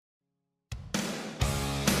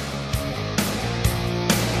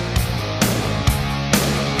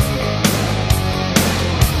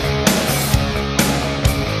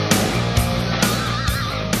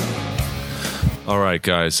right,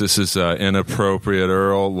 guys, this is Inappropriate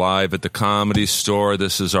Earl live at the Comedy Store.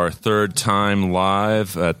 This is our third time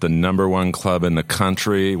live at the #1 club in the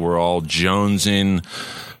country. We're all jonesing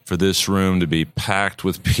for this room to be packed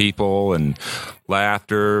with people and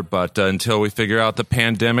laughter, but until we figure out the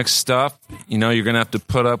pandemic stuff, you're going to have to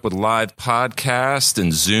put up with live podcasts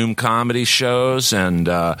and Zoom comedy shows, and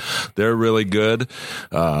they're really good.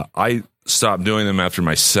 I stopped doing them after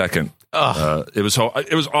my second. It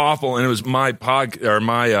was awful, and it was my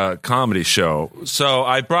comedy show. So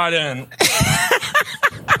I brought in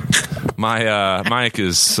my Mike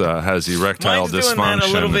has erectile Mike's dysfunction. doing that a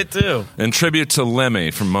little bit too. In tribute to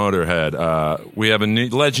Lemmy from Motorhead, we have a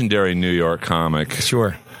legendary New York comic.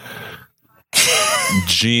 Sure.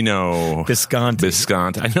 Gino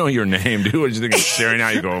Bisconte. I know your name, dude. What did you think of staring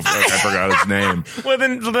at you? Go, I forgot his name. Well,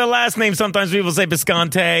 then the last name, sometimes people say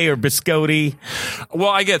Bisconte or Biscotti. Well,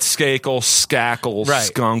 I get Skakel, Skackle, right.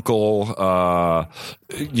 Skunkle,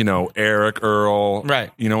 Eric, Earl. Right.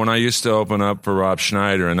 When I used to open up for Rob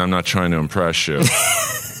Schneider, and I'm not trying to impress you.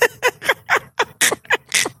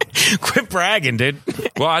 Quit bragging, dude.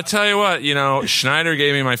 Well, I tell you what, Schneider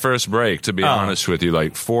gave me my first break, to be honest with you.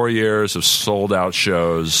 Like 4 years of sold out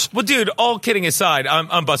shows. Well, dude, all kidding aside,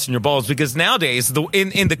 I'm busting your balls because nowadays,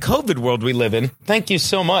 in the COVID world we live in, thank you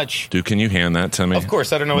so much. Dude, can you hand that to me? Of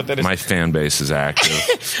course, I don't know what that is. My fan base is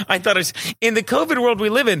active. I thought in the COVID world we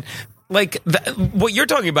live in, like what you're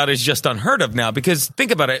talking about is just unheard of now, because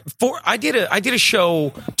think about it. I did a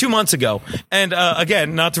show 2 months ago, and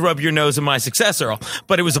again, not to rub your nose in my success, Earl,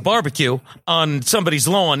 but it was a barbecue on somebody's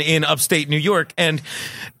lawn in upstate New York, and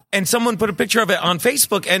someone put a picture of it on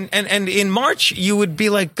Facebook, and in March you would be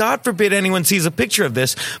like, God forbid anyone sees a picture of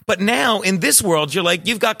this, but now in this world you're like,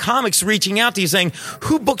 you've got comics reaching out to you saying,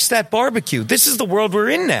 who books that barbecue? This is the world we're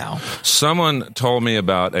in now. Someone told me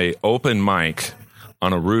about a open mic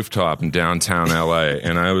on a rooftop in downtown LA,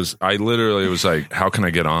 and I literally was like, how can I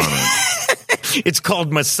get on it? It's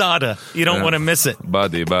called Masada. You don't want to miss it.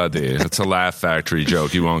 Buddy. It's a Laugh Factory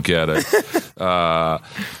joke. You won't get it.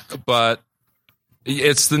 But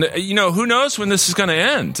it's who knows when this is going to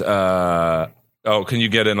end? Can you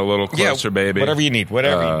get in a little closer, baby? Whatever you need.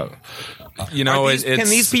 Whatever you need. Can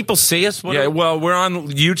these people see us? Well, we're on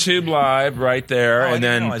YouTube Live right there, and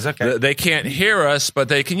then they can't hear us, but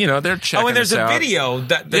they can. They're checking. Oh, and there's us a out. video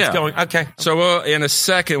that's going. Okay. So in a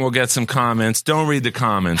second we'll get some comments. Don't read the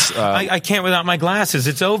comments. I can't without my glasses.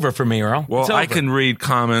 It's over for me, Earl. Well, I can read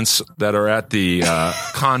comments that are at the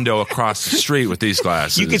condo across the street with these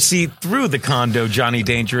glasses. You could see through the condo, Johnny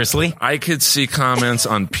Dangerously. I could see comments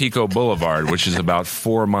on Pico Boulevard, which is about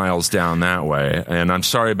 4 miles down that way. And I'm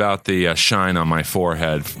sorry about the shine on my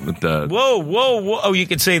forehead. Whoa. Oh, you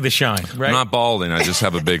can say the shine, right? I'm not balding. I just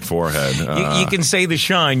have a big forehead. You can say the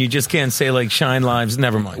shine. You just can't say like shine lives.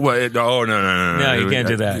 Never mind. Well, no. No, you can't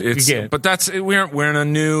do that. You can't. But we're in a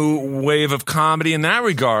new wave of comedy in that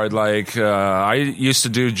regard. Like I used to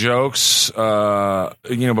do jokes,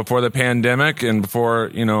 before the pandemic and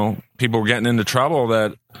before people were getting into trouble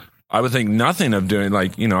that I would think nothing of doing.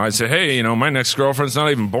 Like, I'd say, hey, my next girlfriend's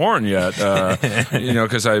not even born yet.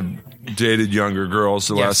 Because I dated younger girls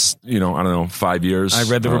the last, 5 years. I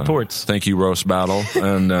read the reports. Thank you, Roast Battle.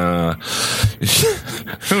 And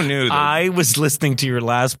who knew that? I was listening to your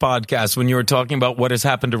last podcast when you were talking about what has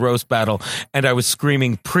happened to Roast Battle, and I was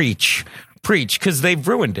screaming, preach, because they've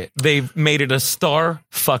ruined it. They've made it a star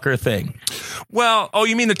fucker thing. Well,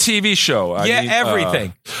 you mean the TV show?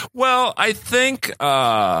 Everything. Well, I think,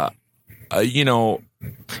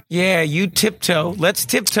 Yeah, you tiptoe. Let's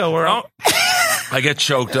tiptoe, Earl. I get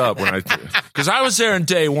choked up because I was there in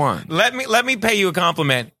day one. Let me pay you a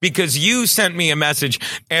compliment, because you sent me a message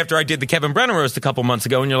after I did the Kevin Brennan roast a couple months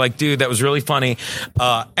ago, and you're like, dude, that was really funny.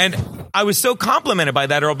 And I was so complimented by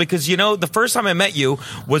that, Earl, because the first time I met you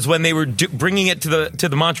was when they were bringing it to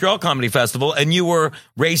the Montreal Comedy Festival, and you were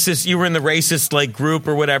racist. You were in the racist like group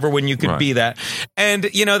or whatever when you could be that. And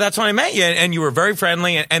that's when I met you, and you were very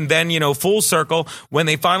friendly. And then full circle when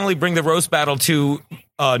they finally bring the roast battle to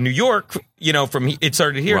New York, from it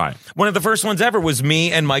started here. Right. One of the first ones ever was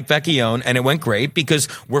me and Mike Vecchione, and it went great because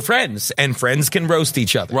we're friends, and friends can roast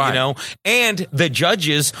each other, And the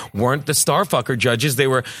judges weren't the starfucker judges; they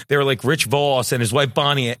were like Rich Voss and his wife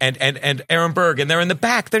Bonnie and Aaron Berg, and they're in the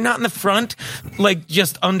back. They're not in the front, like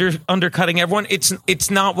just undercutting everyone.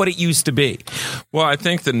 It's not what it used to be. Well, I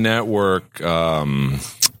think the network.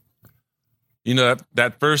 You know,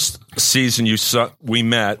 that first season we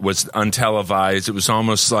met was untelevised. It was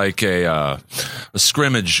almost like a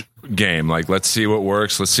scrimmage game. Like, let's see what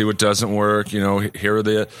works. Let's see what doesn't work. You know, here are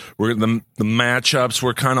the matchups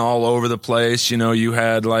were kind of all over the place. You know, you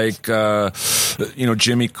had like,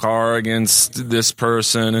 Jimmy Carr against this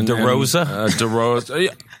person and DeRosa.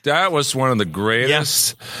 DeRosa. That was one of the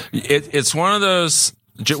greatest. Yeah. It's one of those.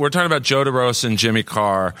 We're talking about Joe DeRosa and Jimmy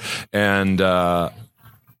Carr, and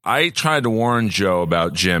I tried to warn Joe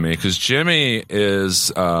about Jimmy because Jimmy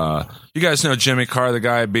is, you guys know Jimmy Carr, the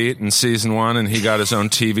guy I beat in season 1, and he got his own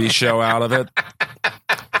TV show out of it.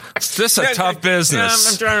 It's just a tough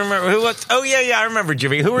business. I'm trying to remember who was. Oh yeah, I remember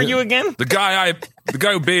Jimmy. Who are you again? The guy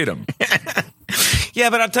who beat him. Yeah,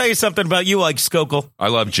 but I'll tell you something about you, like Skokel. I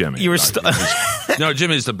love Jimmy. You were no,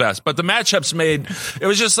 Jimmy's the best. But the matchups it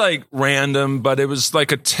was just like random, but it was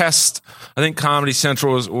like a test. I think Comedy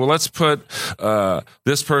Central was, well, let's put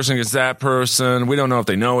this person against that person. We don't know if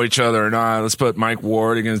they know each other or not. Let's put Mike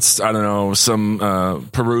Ward against, I don't know, some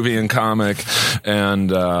Peruvian comic. And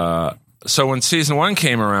so when season 1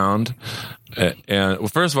 came around, well,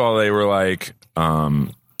 first of all, they were like,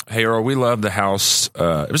 hey, Earl, we love the House.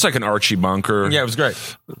 It was like an Archie Bunker. Yeah, it was great.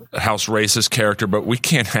 House racist character, but we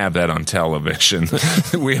can't have that on television.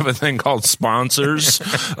 We have a thing called sponsors.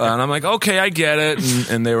 And I'm like, okay, I get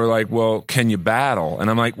it. And they were like, well, can you battle? And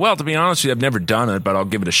I'm like, well, to be honest with you, I've never done it, but I'll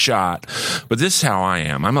give it a shot. But this is how I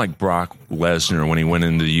am. I'm like Brock Lesnar when he went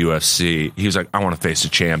into the UFC. He was like, I want to face a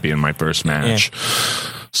champion in my first match. Yeah.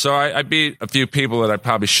 So I beat a few people that I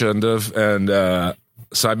probably shouldn't have. And,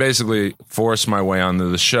 so I basically forced my way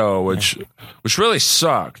onto the show, which really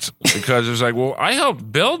sucked because it was like, well, I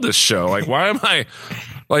helped build this show. Like, why am I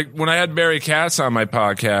like when I had Barry Katz on my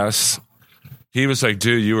podcast? He was like,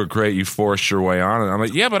 dude, you were great. You forced your way on it. I'm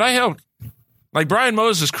like, yeah, but I helped. Like Brian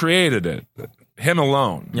Moses created it. Him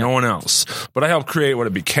alone, no one else. But I helped create what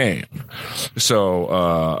it became. So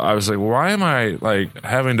I was like, why am I like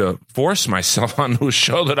having to force myself onto a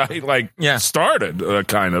show that I started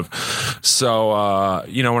kind of? So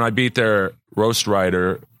when I beat their roast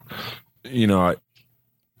writer, you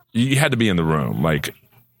had to be in the room. Like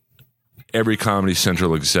every Comedy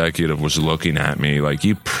Central executive was looking at me like,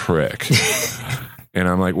 you prick. And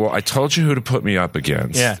I'm like, well, I told you who to put me up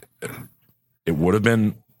against. Yeah. It would have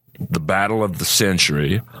been the battle of the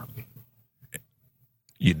century.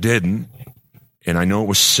 You didn't. And I know it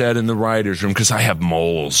was said in the writer's room because I have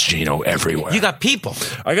moles, Gino, everywhere. You got people.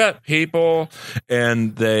 I got people,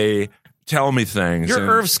 and they tell me things. You're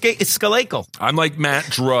Irv Skalakel. I'm like Matt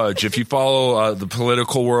Drudge. If you follow the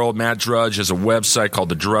political world, Matt Drudge has a website called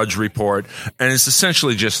The Drudge Report, and it's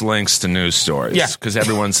essentially just links to news stories. Yeah. Because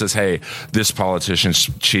everyone says, hey, this politician's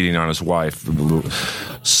cheating on his wife.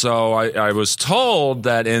 So I was told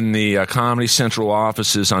that in the Comedy Central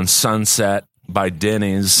offices on Sunset by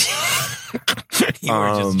Denny's...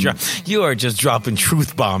 You are just dropping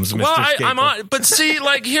truth bombs, Mr. Well, I'm on, but see,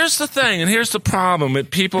 like, here's the thing, and here's the problem with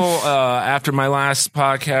people. After my last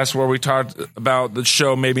podcast, where we talked about the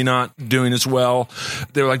show maybe not doing as well,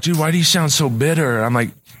 they were like, "Dude, why do you sound so bitter?" I'm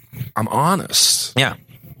like, "I'm honest." Yeah,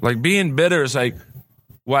 like being bitter is like,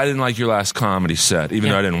 "Well, I didn't like your last comedy set, even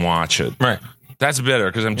though I didn't watch it." Right. That's bitter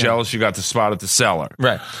because I'm jealous you got the spot at the Cellar.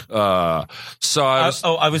 Right. So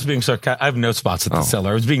I was being sarcastic. I have no spots at the Cellar.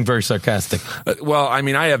 I was being very sarcastic. Well, I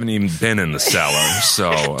mean, I haven't even been in the Cellar,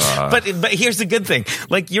 so. But here's the good thing.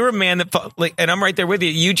 Like, you're a man that, and I'm right there with you.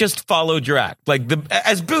 You just followed your act. Like,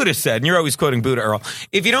 as Buddha said, and you're always quoting Buddha, Earl,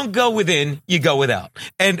 if you don't go within, you go without.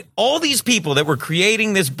 And all these people that were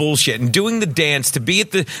creating this bullshit and doing the dance to be at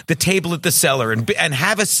the table at the Cellar and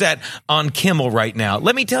have a set on Kimmel right now,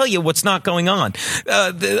 let me tell you what's not going on.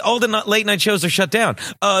 All the late night shows are shut down.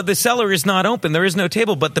 The Cellar is not open. There is no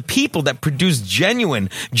table. But the people that produce genuine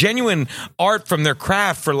art from their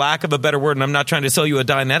craft, for lack of a better word, and I'm not trying to sell you a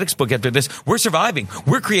Dianetics book after this, we're surviving.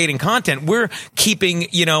 We're creating content. We're keeping,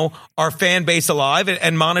 our fan base alive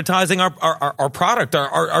and monetizing our product,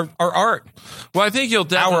 our art. Well, I think you'll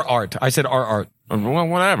definitely... Our art. I said our art. Well,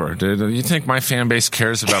 whatever, dude. You think my fan base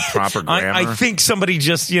cares about proper grammar? I think somebody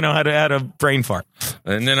just, had a brain fart.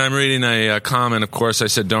 And then I'm reading a comment. Of course, I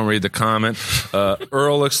said don't read the comment.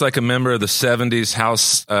 Earl looks like a member of the 70s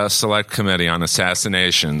House Select Committee on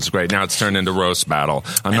Assassinations. Great. Now it's turned into roast battle.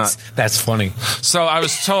 That's funny. So I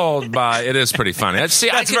was told it is pretty funny. See,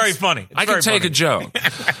 that's very funny. I can take a joke.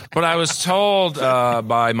 But I was told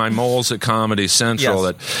by my moles at Comedy Central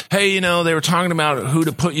that, hey, they were talking about who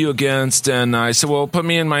to put you against. And I said, well, put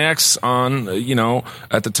me and my ex on,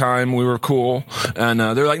 at the time we were cool. And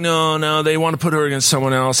they're like, no, they want to put her against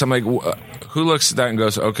someone else. I'm like, Who looks at that and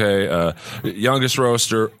goes, okay, youngest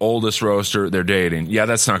roaster, oldest roaster, they're dating. Yeah,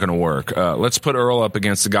 that's not going to work. Let's put Earl up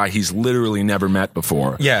against a guy he's literally never met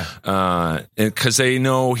before. Yeah. Because they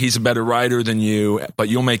know he's a better writer than you, but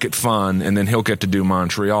you'll make it fun, and then he'll get to do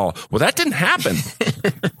Montreal. Well, that didn't happen.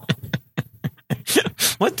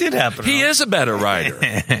 What did happen? He is a better writer.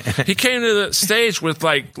 He came to the stage with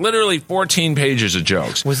like literally 14 pages of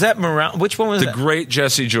jokes. Was that Morale? Which one was The that? great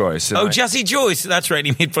Jesse Joyce. Oh, Jesse Joyce. That's right.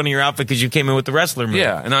 He made fun of your outfit because you came in with the wrestler move.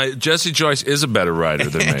 Yeah, and Jesse Joyce is a better writer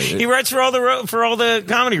than me. He writes for all the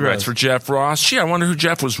comedy Writes roasts. for Jeff Ross. Gee, I wonder who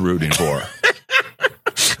Jeff was rooting for.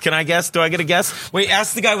 Can I guess? Do I get a guess? Wait,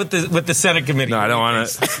 ask the guy with the Senate committee. No, I don't want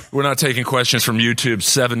to. We're not taking questions from YouTube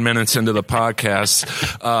 7 minutes into the podcast.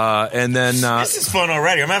 And then. This is fun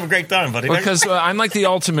already. I'm having a great time, buddy. Because I'm like the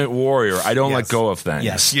ultimate warrior. I don't let go of things.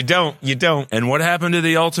 Yes, you don't. You don't. And what happened to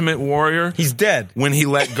the ultimate warrior? He's dead. When he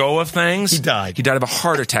let go of things, He died. He died of a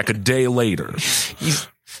heart attack a day later.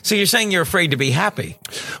 So you're saying you're afraid to be happy?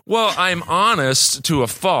 Well, I'm honest to a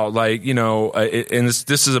fault. Like, you know, and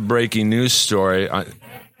this is a breaking news story.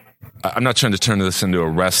 I'm not trying to turn this into a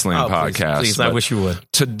wrestling podcast. Please, I wish you would.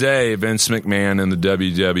 Today, Vince McMahon and the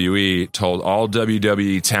WWE told all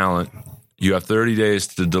WWE talent, you have 30 days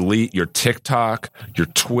to delete your TikTok, your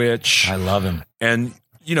Twitch. I love him. And,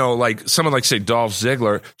 you know, like someone like, say, Dolph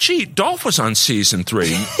Ziggler. Gee, Dolph was on season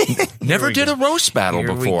 3. Never did a roast battle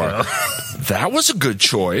before. That was a good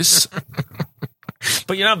choice.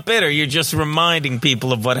 But you're not bitter. You're just reminding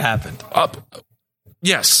people of what happened.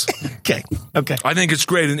 Yes. Okay. I think it's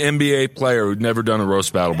great an NBA player who'd never done a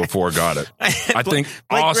roast battle before got it. I think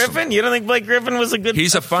Blake awesome. Griffin? You don't think Blake Griffin was a good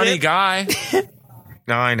He's a funny fit? guy.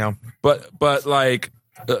 No, I know. But like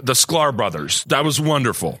the Sklar brothers, that was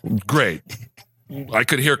wonderful. Great. I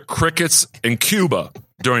could hear crickets in Cuba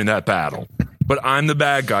during that battle. But I'm the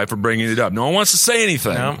bad guy for bringing it up. No one wants to say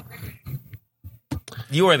anything. No.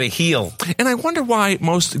 You are the heel. And I wonder why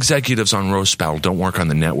most executives on Roast Battle don't work on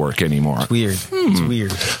the network anymore. It's weird. It's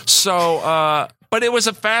weird. So, but it was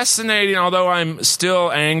a fascinating, although I'm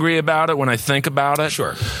still angry about it when I think about it.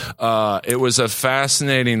 Sure. It was a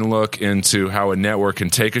fascinating look into how a network can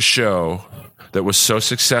take a show that was so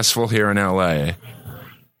successful here in LA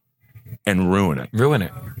and ruin it. Ruin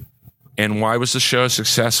it. And why was the show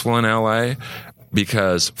successful in LA?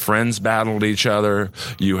 Because friends battled each other.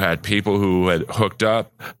 You had people who had hooked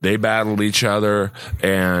up. They battled each other.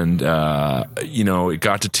 And, you know, it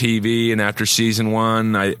got to TV. And after season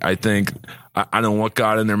 1, I think, I don't know what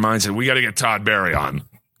got in their minds. Said, we got to get Todd Barry on.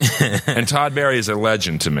 And Todd Barry is a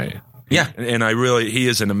legend to me. Yeah. And he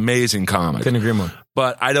is an amazing comic. Couldn't agree more.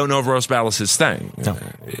 But I don't know if Roast Battle is his thing. No.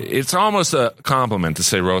 It's almost a compliment to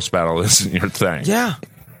say Roast Battle isn't your thing. Yeah.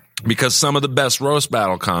 Because some of the best roast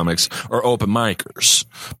battle comics are open micers,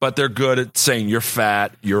 but they're good at saying you're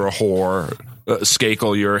fat, you're a whore,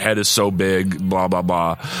 Skakel, your head is so big, blah, blah,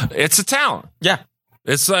 blah. It's a talent. Yeah.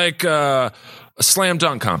 It's like a slam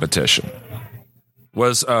dunk competition.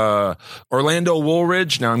 Was Orlando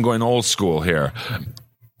Woolridge, now I'm going old school here,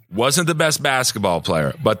 wasn't the best basketball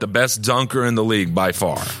player, but the best dunker in the league by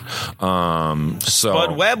far.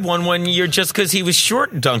 Bud Webb won 1 year just because he was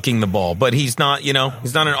short dunking the ball, but he's not, he's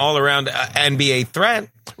not an all-around NBA threat.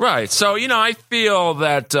 Right. So, I feel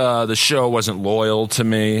that the show wasn't loyal to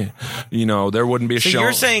me. There wouldn't be a show. So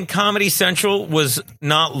you're saying Comedy Central was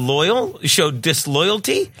not loyal, showed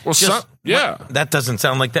disloyalty? Well, yeah. That doesn't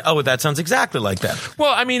sound like that. Oh, that sounds exactly like that.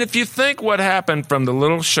 Well, I mean, if you think what happened from the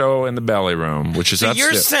little show in the belly room, which is so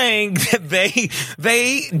you're saying that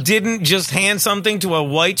they didn't just hand something to a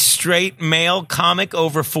white, straight male comic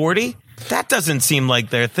over 40? That doesn't seem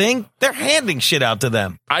like their thing. They're handing shit out to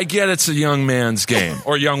them. I get it's a young man's game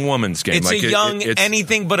or young woman's game. It's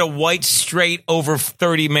anything but a white, straight, over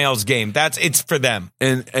 30 male's game. It's for them.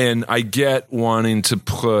 And I get wanting to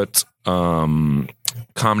put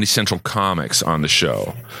Comedy Central comics on the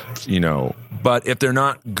show, but if they're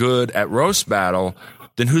not good at roast battle,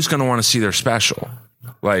 then who's going to want to see their special?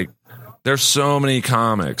 Like, there's so many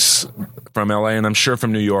comics from LA and I'm sure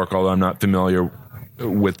from New York, although I'm not familiar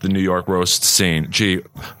with the New York roast scene. Gee,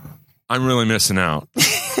 I'm really missing out.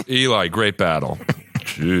 Eli, great battle.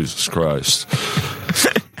 Jesus Christ.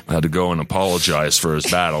 I had to go and apologize for his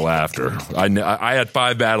battle after. I had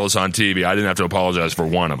 5 battles on TV. I didn't have to apologize for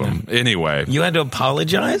one of them. Anyway. You had to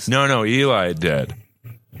apologize? No, Eli did.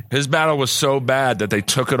 His battle was so bad that they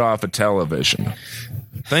took it off of television.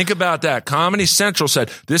 Think about that. Comedy Central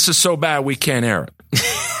said, this is so bad we can't air it.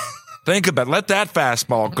 Think about it. Let that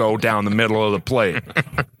fastball go down the middle of the plate.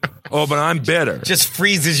 Oh, but I'm bitter. Just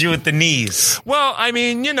freezes you at the knees. Well, I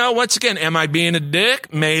mean, once again, am I being a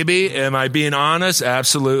dick? Maybe. Am I being honest?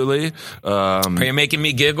 Absolutely. Are you making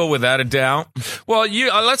me giggle? Without a doubt. Well,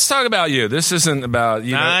 let's talk about you. This isn't about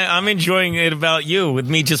you. I'm enjoying it about you, with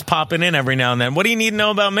me just popping in every now and then. What do you need to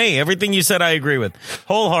know about me? Everything you said, I agree with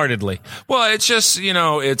wholeheartedly. Well, it's just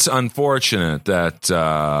it's unfortunate that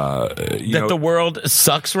that the world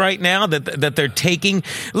sucks right now. That they're taking.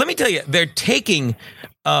 Let me tell you, they're taking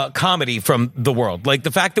comedy from the world. Like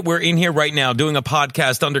the fact that we're in here right now doing a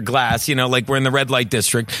podcast under glass, like we're in the red light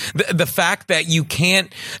district. The fact that you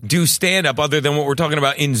can't do stand up other than what we're talking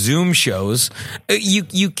about in Zoom shows.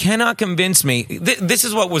 You cannot convince me. This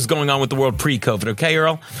is what was going on with the world pre-COVID. Okay,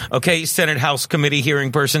 Earl? Okay, Senate House Committee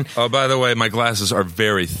hearing person. Oh, by the way, my glasses are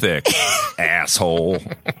very thick, asshole.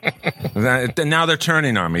 Now they're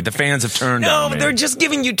turning on me. The fans have turned on me. No, they're just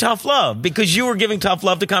giving you tough love because you were giving tough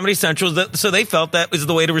love to Comedy Central, so they felt that was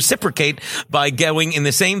the way to reciprocate by going in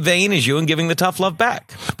the same vein as you and giving the tough love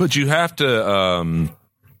back. But you have to, I'm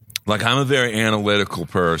a very analytical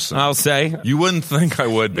person. I'll say. You wouldn't think I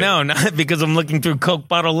would be. No, not because I'm looking through Coke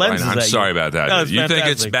bottle lenses. I'm sorry about that. No, you think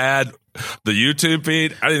it's bad? The YouTube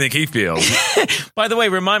feed? I didn't think he feels. By the way,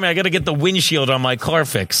 remind me, I got to get the windshield on my car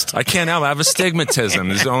fixed. I can't help. I have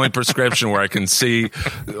astigmatism. It's the only prescription where I can see, is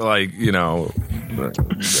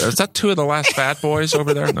that two of the last fat boys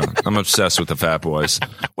over there? No, I'm obsessed with the fat boys.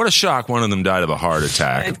 What a shock. One of them died of a heart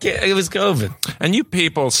attack. It was COVID. And you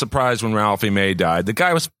people surprised when Ralphie May died. The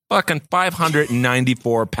guy was fucking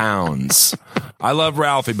 594 pounds. I love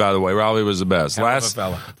Ralphie, by the way. Ralphie was the best.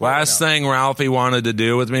 Last thing Ralphie wanted to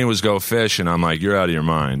do with me was go fishing. I'm like, you're out of your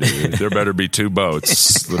mind, dude. There better be two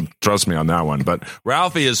boats. Trust me on that one. But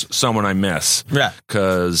Ralphie is someone I miss. Yeah.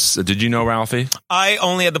 Because, did you know Ralphie? I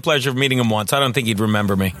only had the pleasure of meeting him once. I don't think he'd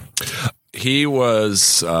remember me. He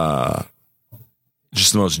was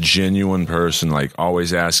just the most genuine person, like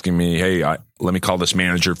always asking me, hey, let me call this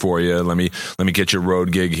manager for you. Let me get your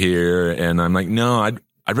road gig here. And I'm like, no, I'd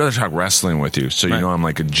rather talk wrestling with you. So, I'm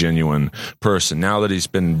like a genuine person. Now that he's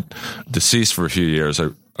been deceased for a few years,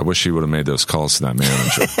 I wish he would have made those calls to that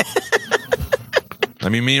manager. I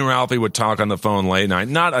mean, me and Ralphie would talk on the phone late night.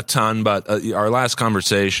 Not a ton, but our last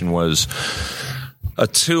conversation was a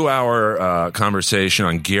 2-hour conversation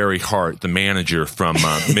on Gary Hart, the manager from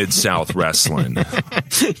Mid-South Wrestling.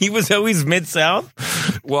 He was always Mid-South?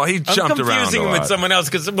 Well, he jumped around a lot. I'm confusing him with someone else,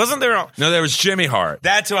 because wasn't there... No, there was Jimmy Hart.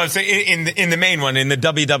 That's what I was saying, in the main one, in the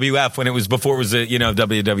WWF, when it was before it was,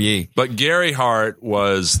 WWE. But Gary Hart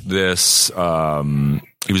was this... he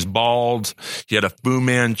was bald. He had a Fu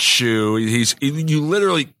Manchu. You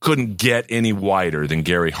literally couldn't get any whiter than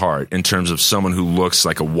Gary Hart in terms of someone who looks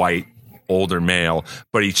like a white older male,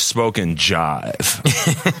 but he spoke in jive.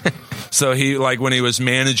 So he, when he was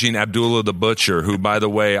managing Abdullah the Butcher, who, by the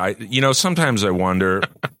way, sometimes I wonder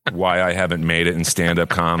why I haven't made it in stand-up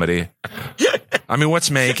comedy. I mean, what's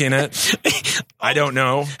making it? I don't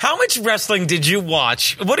know. How much wrestling did you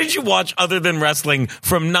watch? What did you watch other than wrestling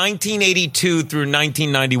from 1982 through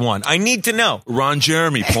 1991? I need to know. Ron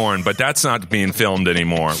Jeremy porn, but that's not being filmed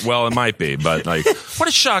anymore. Well, it might be, but what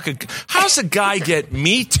a shock. How's a guy get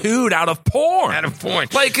Me Too'd out of porn? Out of porn.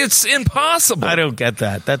 It's impossible. I don't get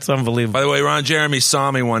that. That's unbelievable. By the way, Ron Jeremy saw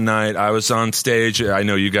me one night. I was on stage. I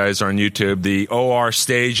know you guys are on YouTube. The OR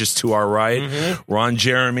stage is to our right. Mm-hmm. Ron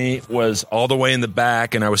Jeremy was all the way in the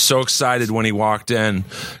back, and I was so excited when he walked in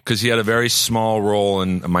because he had a very small role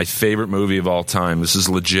in my favorite movie of all time. This is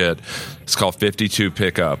legit. It's called 52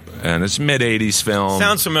 Pickup, and it's mid-'80s film.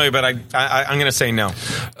 Sounds familiar, but I'm going to say no.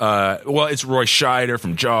 Well, it's Roy Scheider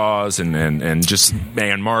from Jaws and just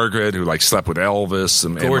Anne Margaret, who slept with Elvis.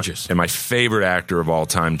 Gorgeous. And my favorite actor of all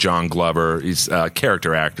time, John Glover. He's a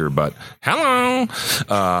character actor, but hello.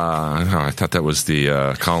 I thought that was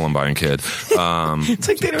the Columbine kid. It's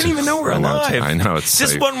like they don't even know we're alive. I know. It's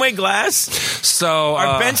just one-way glass. So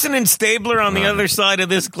are Benson and Stabler on the other side of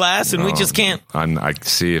this glass, and we just can't. I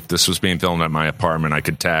see if this was being filmed at my apartment, I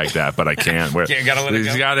could tag that, but I can't. You gotta let it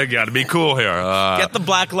go. Gotta be cool here. Get the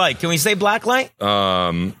black light. Can we say black light?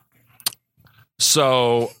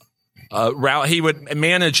 So he would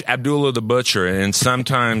manage Abdullah the Butcher, and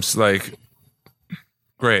sometimes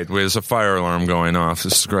great, there's a fire alarm going off.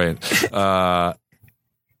 This is great. I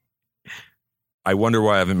wonder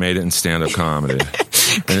why I haven't made it in stand-up comedy.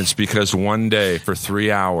 And it's because one day for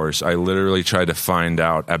 3 hours, I literally tried to find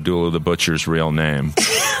out Abdullah the Butcher's real name.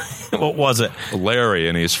 What was it? Larry,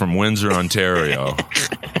 and he's from Windsor, Ontario.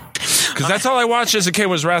 because that's all I watched as a kid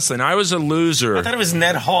was wrestling. I was a loser. I thought it was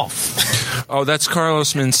Ned Hoff. Oh, that's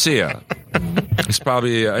Carlos Mencia. It's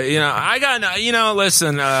probably, I got,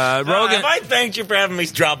 listen, Rogan. If I thanked you for having me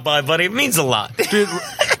drop by, buddy, it means a lot. Dude,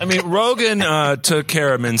 I mean, Rogan took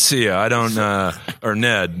care of Mencia. I don't, or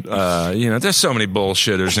Ned. There's so many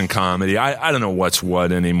bullshitters in comedy. I don't know what's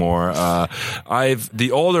what anymore.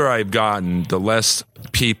 The older I've gotten, the less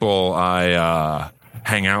people I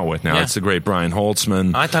hang out with now. Yeah. It's the great Brian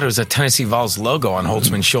Holtzman. I thought it was a Tennessee Vols logo on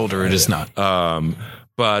Holtzman's shoulder. It is not.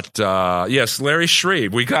 But yes, Larry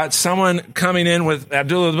Shreve. We got someone coming in with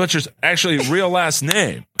Abdullah the Butcher's actually real last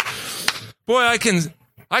name. Boy, I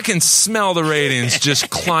can smell the ratings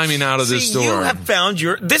just climbing out of this door. You have found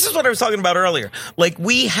this is what I was talking about earlier. Like,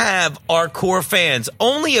 we have our core fans.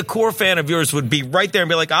 Only a core fan of yours would be right there and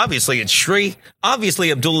be like, obviously it's Shri.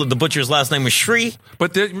 Obviously Abdullah the Butcher's last name was Shri.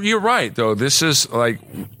 But you're right, though. This is like,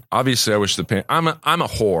 obviously I wish I'm a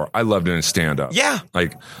whore. I love doing stand-up. Yeah.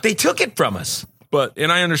 Like, they took it from us.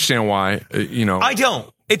 And I understand why, I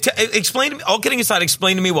don't. Explain to me, all kidding aside,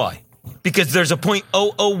 explain to me why. Because there's a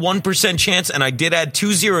 0.001% chance, and I did add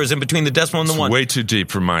 2 zeros in between the decimal and the 1. Way too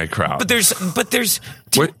deep for my crowd. But there's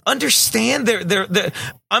understand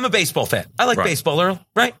I'm a baseball fan. I like baseball, Earl,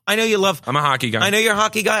 right? I know you love. I'm a hockey guy. I know you're a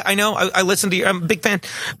hockey guy. I know. I listen to you. I'm a big fan.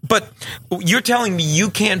 But you're telling me you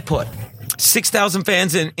can't put 6,000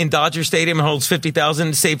 fans in Dodger Stadium and holds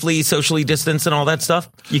 50,000 safely, socially distanced and all that stuff?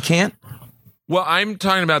 You can't? Well, I'm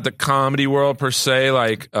talking about the comedy world per se.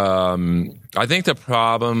 Like, I think the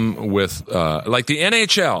problem with, like the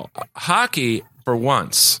NHL, hockey for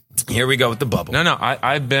once. Here we go with the bubble. No,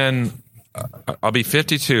 I've been, I'll be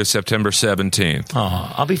 52 September 17th.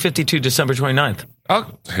 Oh, I'll be 52 December 29th. Oh,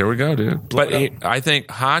 here we go, dude. But I think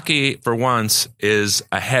hockey for once is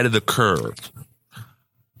ahead of the curve.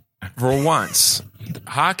 For once.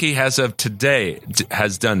 Hockey, as of today,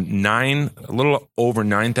 has done a little over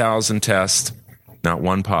 9,000 tests, not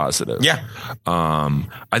one positive. Yeah.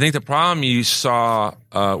 I think the problem you saw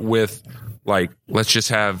with, like, let's just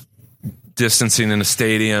have distancing in a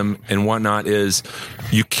stadium and whatnot is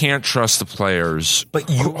you can't trust the players. But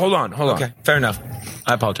you hold on. Okay, fair enough.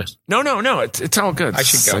 I apologize. No, it's all good. I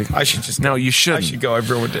should go. Like, I should just. No, you shouldn't. I should go. I've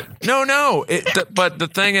ruined it. No. But the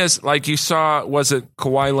thing is, like you saw, was it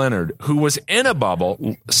Kawhi Leonard, who was in a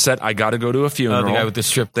bubble, said, I got to go to a funeral. The guy with the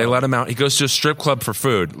strip club. They let him out. He goes to a strip club for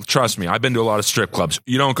food. Trust me, I've been to a lot of strip clubs.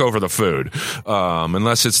 You don't go for the food,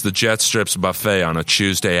 unless it's the Jet Strips buffet on a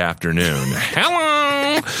Tuesday afternoon.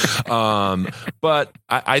 Hello. But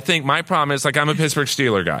I think my problem is, like, I'm a Pittsburgh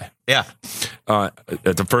Steeler guy. Yeah.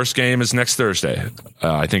 The first game is next Thursday.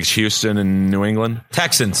 I think it's Houston and New England.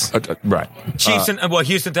 Texans. Right. Chiefs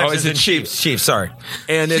Houston Texans and Chiefs. Chiefs, sorry.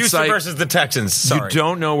 And it's Houston like, versus the Texans. Sorry. You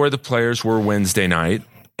don't know where the players were Wednesday night.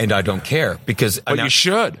 And I don't care because. But you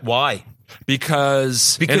should. Why?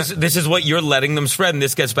 Because this is what you're letting them spread, and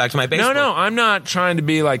this gets back to my baseball. No, I'm not trying to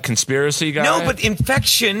be like conspiracy guy. No, but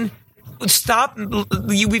infection. Stop.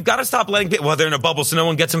 We've got to stop letting people. Well, they're in a bubble, so no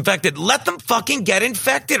one gets infected. Let them fucking get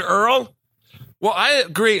infected, Earl. Well, I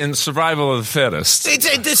agree in survival of the fittest.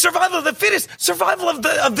 It's survival of the fittest. Survival of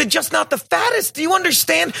the just not the fattest. Do you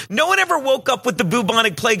understand? No one ever woke up with the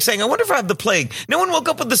bubonic plague saying, I wonder if I have the plague. No one woke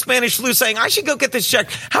up with the Spanish flu saying, I should go get this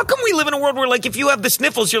checked. How come we live in a world where, like, if you have the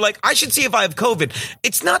sniffles, you're like, I should see if I have COVID?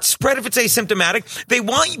 It's not spread if it's asymptomatic. They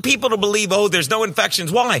want people to believe, oh, there's no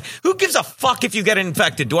infections. Why? Who gives a fuck if you get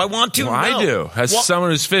infected? Do I want to? Well, no. I do. As someone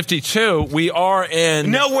who's 52, we are in...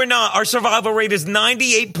 No, we're not. Our survival rate is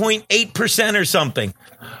 98.8% or something.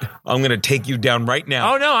 I'm going to take you down right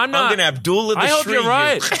now. Oh, no, I'm not. I'm going to Abdullah the I hope you're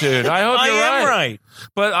right, dude. I hope you're right. I am right.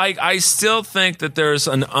 But I still think that there's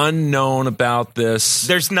an unknown about this.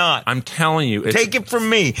 There's not. I'm telling you. Take it from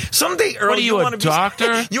me. Someday, Earl, what are you a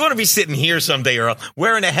doctor? You want to be sitting here someday, Earl,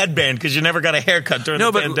 wearing a headband because you never got a haircut during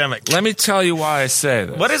the pandemic. Let me tell you why I say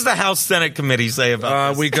this. What does the House Senate Committee say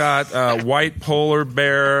about this? We got white polar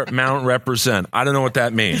bear mount represent. I don't know what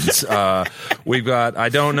that means. We've got, I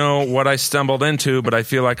don't know what I stumbled into, but I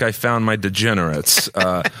feel like I found my degenerates.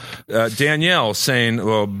 Danielle saying,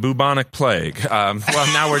 well, bubonic plague.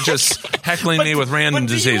 Well, now we're just heckling me with random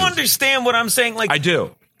diseases. Do you understand what I'm saying? Like, I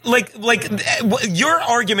do. Like your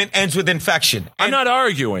argument ends with infection. I'm not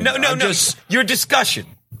arguing. No. Your discussion.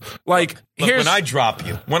 Like, look, when I drop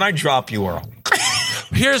you, Earl.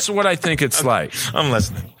 Here's what I think it's like. I'm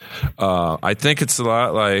listening. I think it's a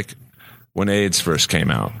lot like when AIDS first came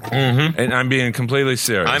out. Mm-hmm. And I'm being completely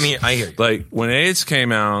serious. I mean, I hear you. Like, when AIDS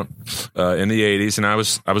came out in the 80s, and I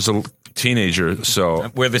was a teenager,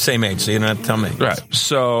 so... We're the same age, so you don't have to tell me. Right.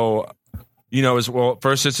 So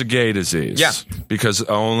First it's a gay disease. Yeah. Because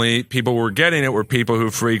only people who were getting it were people who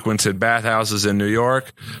frequented bathhouses in New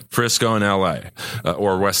York, Frisco, and L.A.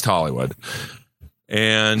 Or West Hollywood.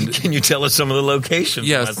 And can you tell us some of the locations?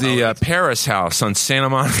 Yes, the Paris House on Santa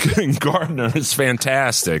Monica and Gardner is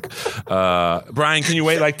fantastic. Brian, can you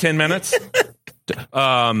wait like 10 minutes?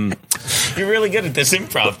 You're really good at this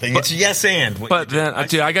improv thing. It's yes and. But then,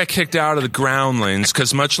 I got kicked out of the Groundlings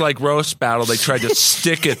because much like Roast Battle, they tried to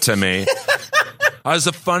stick it to me. I was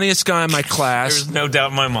the funniest guy in my class. There's no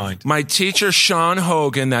doubt in my mind. My teacher, Sean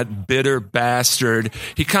Hogan, that bitter bastard,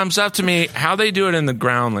 he comes up to me, how they do it in the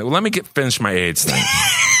Groundling. Well, let me finish my AIDS thing.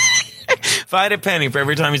 If I had a penny for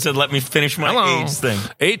every time he said, let me finish my AIDS thing.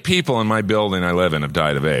 8 people in my building I live in have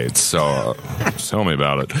died of AIDS, so tell me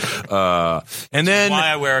about it. And then why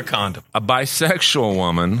I wear a condom. A bisexual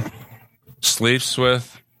woman sleeps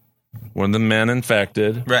with one of the men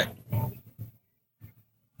infected. Right.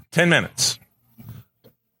 10 minutes.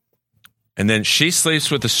 And then she sleeps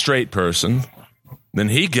with a straight person. Then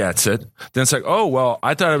he gets it. Then it's like, oh, well,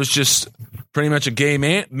 I thought it was just pretty much a gay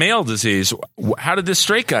male disease. How did this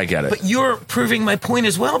straight guy get it? But you're proving my point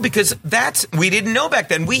as well, because we didn't know back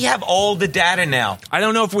then. We have all the data now. I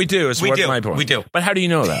don't know if we do. Is my point. We do. But how do you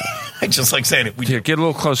know that? I just like saying it. We do. Get a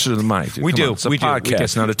little closer to the mic. Dude. We do. It's a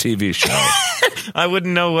podcast, not a TV show. I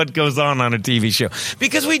wouldn't know what goes on a TV show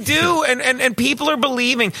because we do, and people are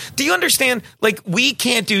believing. Do you understand? Like, we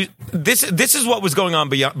can't do this. This is what was going on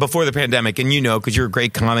before the pandemic, and because you're a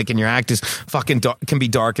great comic and your act is fucking can be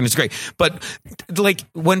dark and it's great. But like,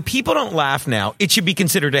 when people don't laugh now, it should be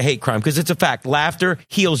considered a hate crime because it's a fact. Laughter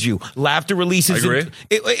heals you. Laughter releases. I agree.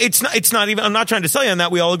 It's not even. I'm not trying to sell you on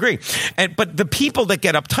that. We all agree. But the people that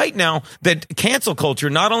get uptight now, that cancel culture,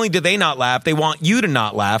 not only do they not laugh, they want you to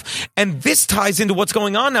not laugh, and this ties into what's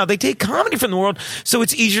going on now. They take comedy from the world, so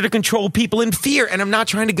it's easier to control people in fear. And I'm not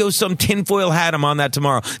trying to go some tinfoil hat. I'm on that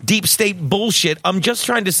tomorrow. Deep state bullshit. I'm just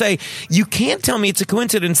trying to say, you can't tell me it's a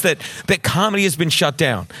coincidence that comedy has been shut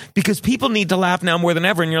down, because people need to laugh now more than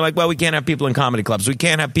ever. And you're like, well, we can't have people in comedy clubs. We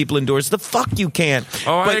can't have people indoors. The fuck you can't.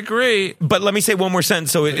 I agree. But let me say one more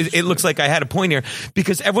sentence so it looks like I had a point here,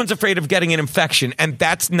 because everyone's afraid of getting an infection, and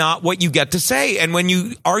that's not what you get to say. And when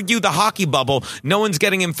you argue the hockey bubble, no one's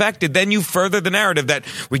getting infected, then you further the narrative that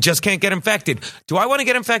we just can't get infected. Do I want to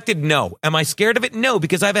get infected? No. Am I scared of it? No,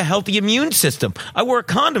 because I have a healthy immune system. I wore a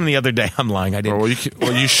condom the other day. I'm lying. I didn't. Well,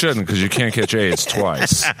 you shouldn't, because you can't catch AIDS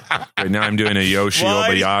twice. Right now I'm doing a Yoshi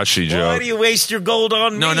Obayashi joke. Why do you waste your gold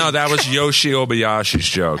on me? No, that was Yoshi Obayashi's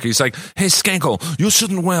joke. He's like, hey, Skankle, you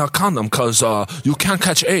shouldn't wear a condom because you can't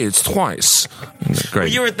catch AIDS twice. Great. Well,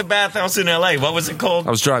 you were at the bathhouse in L.A. What was it called?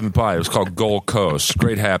 I was driving by. It was called Gold Coast.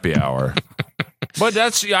 Great happy hour. But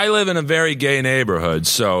I live in a very gay neighborhood,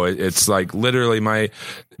 so it's like literally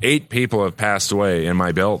 8 people have passed away in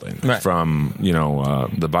my building from,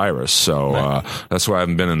 the virus. So that's why I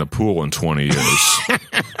haven't been in the pool in 20 years.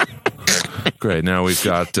 Great. Now we've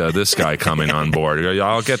got this guy coming on board.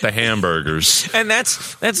 I'll get the hamburgers. And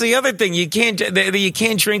that's the other thing. You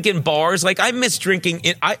can't drink in bars. Like, I miss drinking.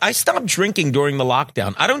 I stopped drinking during the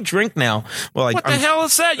lockdown. I don't drink now. Well, what the hell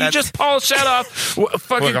is that? You just polished that off.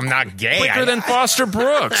 Fucking look, I'm not gay. Quicker than Foster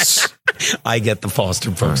Brooks. I get the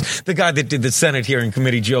Foster Brooks. The guy that did the Senate hearing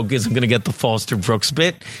committee joke isn't going to get the Foster Brooks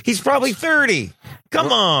bit. He's probably 30.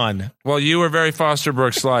 Come on. Well, you were very Foster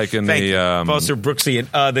Brooks-like in Foster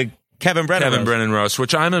Brooksian. The Kevin Brennan roast,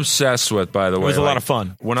 which I'm obsessed with, by the way. It was a lot of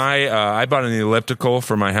fun. When I bought an elliptical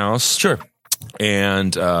for my house. Sure.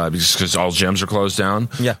 And because all gyms are closed down.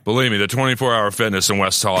 Yeah. Believe me, the 24-hour fitness in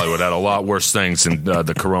West Hollywood had a lot worse things than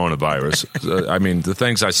the coronavirus. I mean, the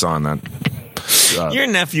things I saw in that. Your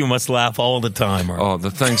nephew must laugh all the time. Oh,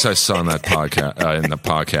 the things I saw in that podcast. In the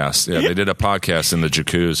podcast. Yeah, they did a podcast in the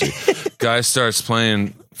jacuzzi. Guy starts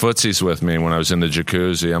playing footsies with me when I was in the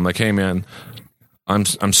jacuzzi. I'm like, hey, man, I'm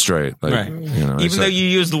straight. Like, right. Even though you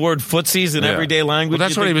use the word footsies in everyday language. Well,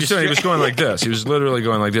 that's what he was doing. He was going like this. He was literally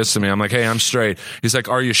going like this to me. I'm like, hey, I'm straight. He's like,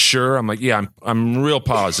 are you sure? I'm like, yeah, I'm real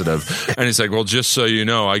positive. And he's like, well, just so you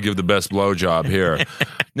know, I give the best blowjob here.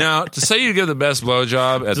 Now, to say you give the best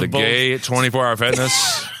blowjob at the gay 24-hour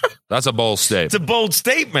fitness, that's a bold statement. It's a bold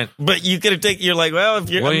statement, but you could have you're like, well, if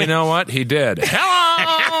you're... Well, you know what? He did.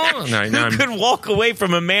 Hello! Now you could walk away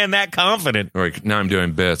from a man that confident. Right, now I'm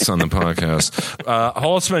doing bits on the podcast.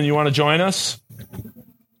 Holtzman, you want to join us?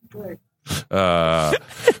 Are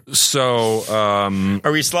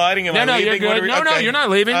we sliding? Am I No, you're leaving? What good. are we- No, okay. you're not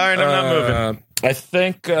leaving. All right, I'm not moving. I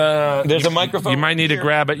think There's a microphone You might need to here.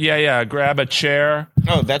 grab it. Yeah, grab a chair.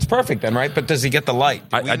 Oh, that's perfect then, right? But does he get the light?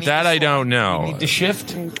 Do we need That to I slide? don't We know. need to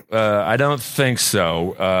shift. I don't think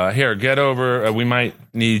so. Here, get over. We might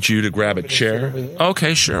need you to grab a chair.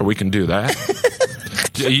 Okay, sure, we can do that.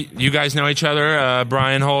 You guys know each other,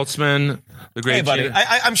 Brian Holtzman, the great Hey, buddy. Gino.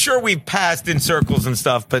 I'm sure we've passed in circles and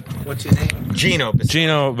stuff, but what's your name? Gino.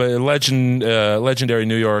 Gino, legendary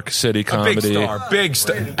New York City comedy. Big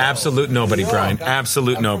star. Absolute nobody, Brian.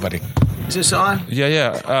 Absolute nobody. Is this on?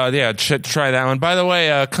 Yeah. Try that one. By the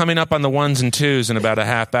way, coming up on the ones and twos in about a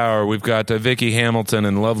half hour, we've got Vicky Hamilton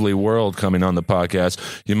and Lovely World coming on the podcast.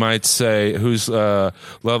 You might say, who's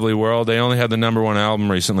Lovely World? They only had the #1 album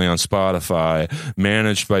recently on Spotify,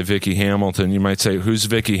 managed by Vicky Hamilton. You might say, who's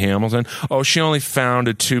Vicky Hamilton? Oh, she only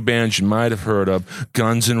founded 2 bands you might have heard of,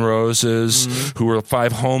 Guns N' Roses, who were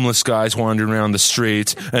 5 homeless guys wandering around the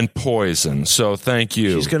streets, and Poison. So thank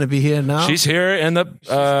you. She's going to be here now. She's here in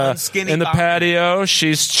the skinny in the bottom. patio.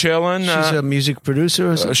 She's chilling. She's a music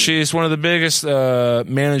producer or something? She's one of the biggest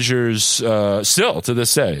managers still to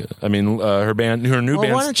this day. I mean, her new Well,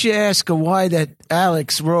 band. why don't you ask her why that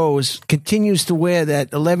Alex Rose continues to wear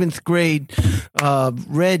that 11th grade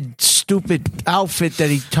red stupid outfit that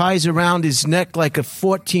he ties around his neck like a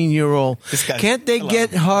 14-year-old? This guy- Can't they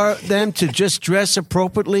get them to just dress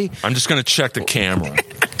appropriately? I'm just going to check the camera.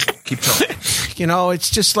 Keep talking. You know, it's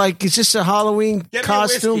just like, is this a Halloween Get me a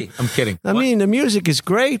costume? whiskey. I'm kidding. I mean, the music is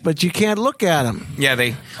great, but you can't look at him. Yeah,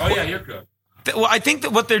 they. Oh yeah, you're good. Well, I think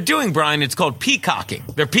that what they're doing, Brian, it's called peacocking.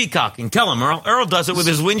 They're peacocking. Tell him, Earl. Earl does it with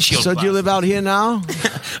his windshield. So do you live out here now?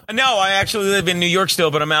 No, I actually live in New York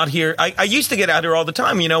still, but I'm out here. I used to get out here all the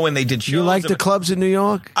time, you know, when they did shows. You like the clubs in New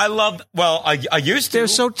York? I love, well, I used to. They're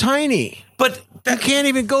so tiny. But You can't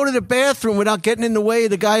even go to the bathroom without getting in the way of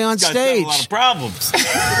the guy on Guy's got a lot stage. of problems.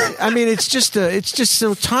 I mean, it's just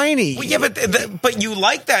so tiny. Well, yeah, but you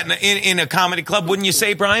like that in a comedy club, wouldn't you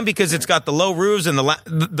say, Brian? Because it's got the low roofs and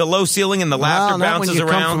the low ceiling and the laughter Not when bounces you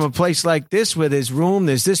around. come from a place like this where there's room,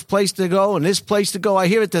 there's this place to go and this place to go. I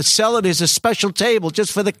hear at the cellar there's a special table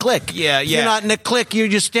just for the click. Yeah, If yeah. you're not in the click, you're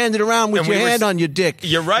just standing around with And your we were hand s- on your dick.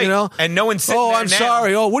 You're right. You know? And no one's sitting Oh, there I'm now.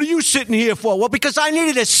 sorry. Oh, what are you sitting here for? Well, because I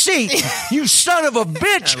needed a seat. You son of a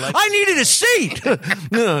bitch. I needed a seat.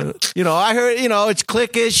 No, you know, I heard, you know, it's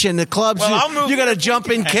cliquish and the clubs, Well, I'll move you got to here. jump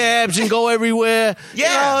in cabs and go everywhere.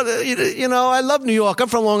 Yeah. You know, I love New York. I'm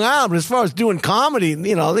from Long Island, but as far as doing comedy,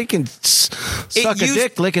 you know, they can suck a used-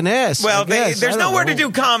 dick, lick an ass. Well, I guess. there's I don't nowhere know. to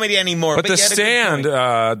do comedy anymore. But the you had a good stand,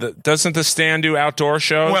 point. doesn't the stand do outdoor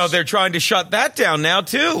shows? Well, they're trying to shut that down now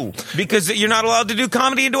too, because you're not allowed to do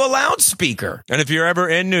comedy into a loudspeaker. and if you're ever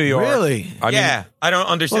in New York, Really? I mean, Yeah, I don't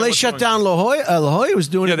understand. Well, they what's shut going on. down La Jolla. La Jolla was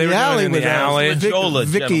doing Yeah, it they in were the doing it alley in with the alley. La Vicky Jolla,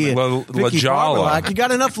 Vicky La Jolla. Barber. You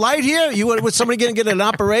got enough light here? You was somebody going to get an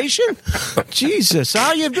operation? Jesus,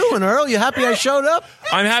 how you doing, Earl? You happy I showed up?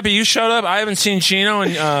 I'm happy you showed up. I haven't seen Chino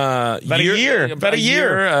in About a year. About a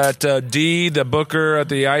year at D, the booker at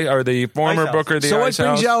the the former Ice House. booker at the So what Ice brings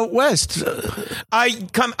House. you out west?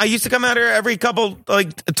 I used to come out here every couple,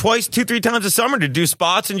 like twice, 2-3 times a summer to do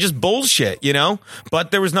spots and just bullshit, you know.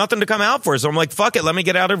 But there was nothing to come out for, so I'm like, fuck it, let me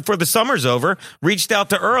get out here before the summer's over. Reached out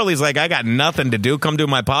to Earl. He's like, I got nothing to do. Come do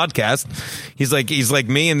my podcast. He's like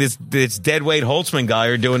me and this deadweight Holtzman guy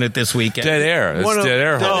are doing it this weekend. Dead air. It's One of- dead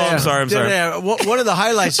air. Oh, I'm sorry. One of the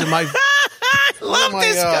highlights of my Love my,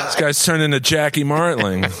 this guy. This guy's turned into Jackie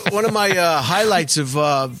Martling. one of my highlights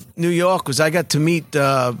of New York was I got to meet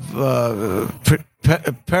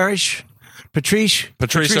Patrice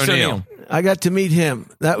Patrice O'Neill. I got to meet him.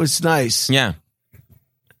 That was nice. Yeah.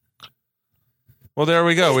 Well, there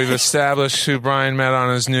we go. We've established who Brian met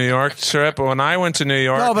on his New York trip. When I went to New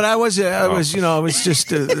York, No, but I was, you know, it was just,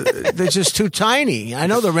 they're just too tiny. I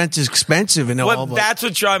know the rent is expensive and all, Well, but that's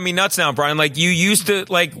what's driving me nuts now, Brian. Like you used to,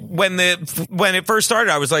 like when it first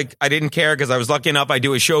started, I was like, I didn't care because I was lucky enough. I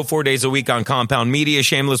do a show 4 days a week on Compound Media,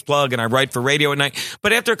 shameless plug, and I write for radio at night.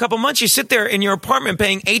 But after a couple months, you sit there in your apartment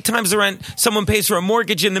paying 8 times the rent someone pays for a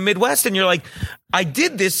mortgage in the Midwest, and you're like, I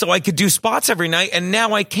did this so I could do spots every night, and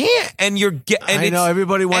now I can't. And I know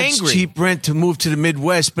everybody wants angry. cheap rent to move to the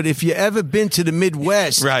Midwest, but if you ever been to the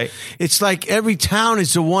Midwest, Right. it's like every town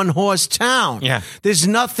is a one-horse town. Yeah. There's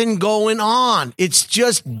nothing going on. It's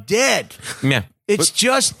just dead. Yeah. It's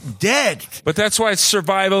just dead. But that's why it's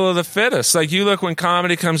survival of the fittest. Like, you look when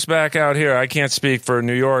comedy comes back out here. I can't speak for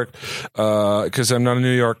New York because I'm not a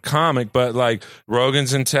New York comic, but like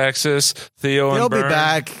Rogan's in Texas, Theo They'll and Bern. be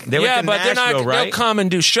back. They went to but they're not. Nashville, right? They'll come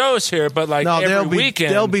and do shows here, but like every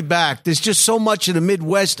weekend. They'll be back. There's just so much of the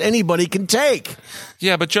Midwest anybody can take.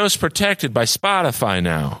 Yeah, but Joe's protected by Spotify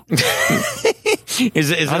now. Is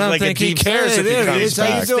this I don't like think a he deep cares if he There it comes is. How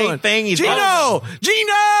you back. doing? Thing. He's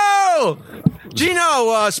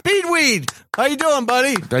Gino, Speedweed. How you doing,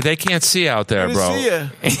 buddy? They can't see out there, Good bro.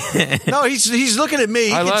 to see you. No, he's looking at me.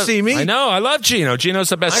 He can see me. I know. I love Gino. Gino's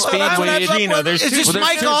the best I love speedweed. Gino. There's Is two- this well, there's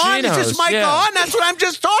mic two on? Is Ginos. this mic Yeah. on? That's what I'm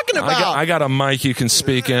just talking about. I got a mic you can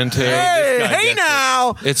speak into. Hey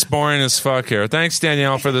now. It's boring as fuck here. Thanks,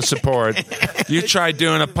 Danielle, for the support. You tried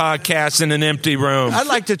doing a podcast in an empty room. I'd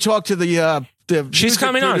like to talk to the She's music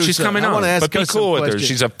coming on. She's producer. coming I on. wanna ask But be her some cool with her. questions.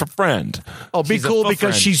 She's a friend. Oh, be She's a cool full because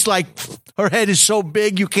friend. she's like, her head is so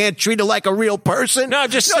big you can't treat her like a real person. No,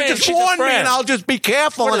 just saying, just she's a warn me friend. and I'll just be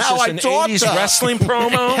careful What on is how this, I an talk 80s to her. wrestling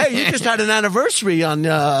promo? Hey, you just had an anniversary on.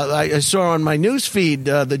 I saw on my news feed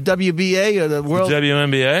the WBA or the World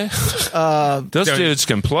WNBA? Those dudes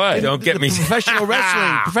can play. Don't get me. Professional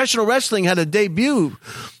Wrestling. Professional Wrestling had a debut.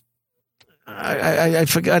 I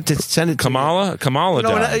forgot to send it to Kamala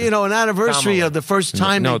died. an anniversary Kamala. of the first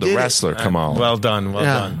time No, they the did wrestler, Kamala. Well done. Well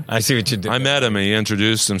Yeah. done. I see what you did. I met him and he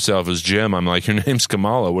introduced himself as Jim. I'm like, your name's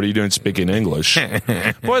Kamala. What are you doing speaking English?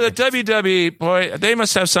 Boy, the WWE, boy, they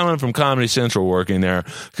must have someone from Comedy Central working there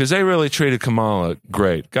because they really treated Kamala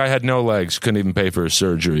great. Guy had no legs, couldn't even pay for his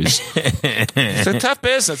surgeries. It's a tough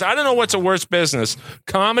business. I don't know what's a worse business,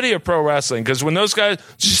 comedy or pro wrestling. Because when those guys,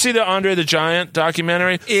 did you see the Andre the Giant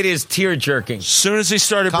documentary? It is tear jerking. As soon as he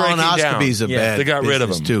started breaking down, Colonoscopies are bad. they got rid of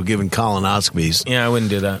business, him. too. Giving colonoscopies. Yeah, I wouldn't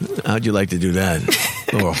do that. How'd you like to do that?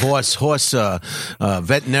 Or horse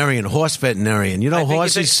veterinarian, horse veterinarian. You know, I think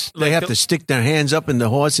horses, it's they have to stick their hands up in the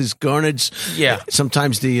horse's gonads. Yeah.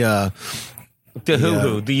 Sometimes the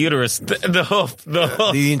The the uterus, the hoof,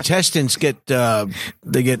 the intestines get tied up.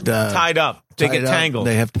 They get tied up. tangled.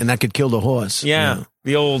 And that could kill the horse. Yeah.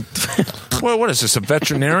 The old. Well, what is this, a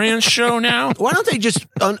veterinarian show now? Why don't they just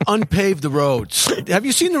unpave the roads? Have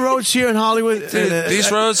you seen the roads here in Hollywood?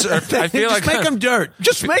 These roads, I feel just like make them dirt.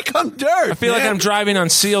 Just make them dirt. I feel like I'm driving on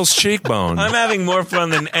Seal's cheekbone. I'm having more fun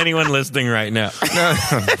than anyone listening right now.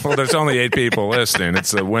 Well, there's only 8 people listening.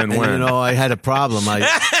 It's a win-win. You know, I had a problem.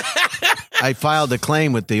 I filed a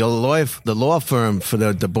claim with the law firm for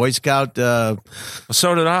the Boy Scout.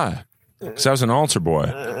 So did I. Because I was an altar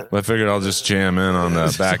boy. I figured I'll just jam in on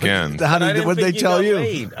the back end. What did they tell you?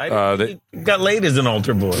 I didn't think you got laid as an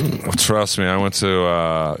altar boy. Well, trust me, I went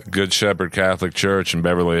to Good Shepherd Catholic Church in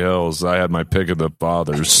Beverly Hills. I had my pick of the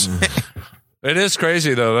fathers. It is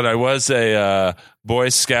crazy, though, that I was a Boy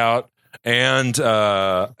Scout and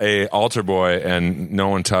a altar boy, and no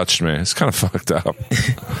one touched me. It's kind of fucked up.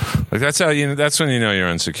 Like that's when you know you're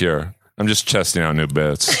insecure. I'm just testing out new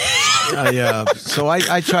bits. So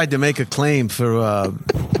I tried to make a claim for.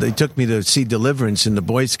 They took me to see Deliverance in the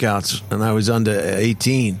Boy Scouts, and I was under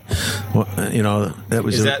 18. Well, you know, that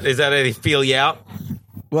was. Is that a feel you out?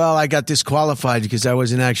 Well, I got disqualified because I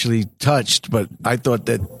wasn't actually touched, but I thought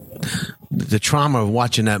that the trauma of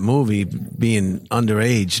watching that movie, being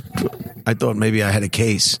underage, I thought maybe I had a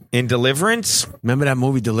case. In Deliverance? Remember that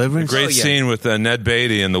movie Deliverance? Great scene with Ned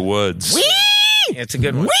Beatty in the woods. It's a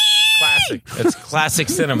good one. Classic. It's classic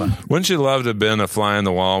cinema. Wouldn't you love to have been a fly on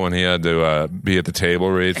the wall when he had to be at the table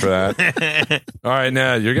read for that? All right,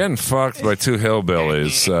 Ned, you're getting fucked by 2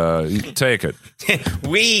 hillbillies. You take it.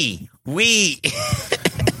 We.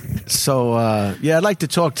 So, I'd like to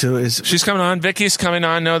talk to She's coming on. Vicky's coming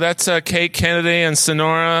on. No, that's Kate Kennedy and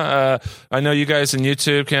Sonora. I know you guys on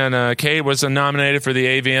YouTube can. Kate was nominated for the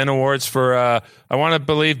AVN Awards for, I want to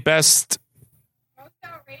believe, best...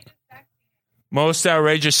 Most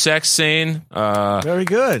outrageous sex scene. very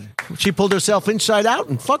good. She pulled herself inside out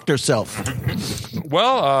and fucked herself.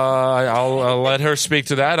 Well, I'll let her speak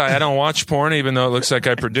to that. I don't watch porn, even though it looks like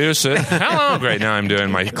I produce it. How long? Right now I'm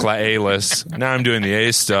doing my A list. Now I'm doing the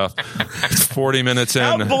A stuff. 40 minutes in.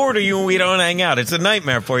 How bored are you when we don't hang out? It's a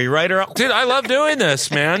nightmare for you, right, Earl? Dude, I love doing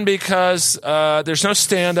this, man, because there's no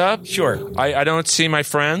stand-up. Sure. I don't see my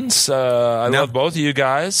friends. I love both of you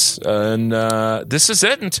guys. And this is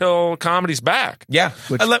it until comedy's back. Yeah.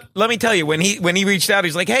 Let me tell you, when he reached out,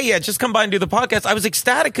 he's like, hey, yeah, just come by and do the podcast. I was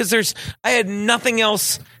ecstatic because I had nothing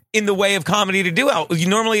else in the way of comedy to do.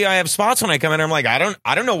 Normally I have spots when I come in. I'm like, I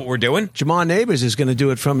don't know what we're doing. Jamar Neighbors is going to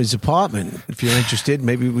do it from his apartment. If you're interested,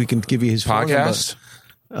 maybe we can give you his phone number. Podcast?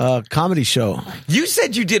 comedy show. You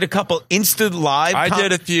said you did a couple Insta live. I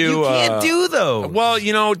did a few. You can't do those.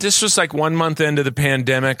 Well, this was like 1 month into the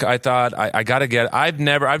pandemic. I thought I got to get. I've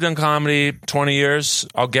done comedy 20 years.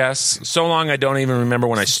 I'll guess so long I don't even remember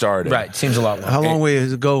when I started. Right, seems a lot. How long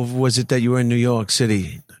ago was it that you were in New York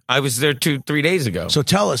City? I was there 2-3 days ago. So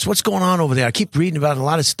tell us, what's going on over there? I keep reading about a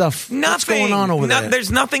lot of stuff. What's going on over there?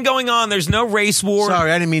 There's nothing going on. There's no race war.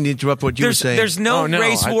 Sorry, I didn't mean to interrupt what you were saying. There's no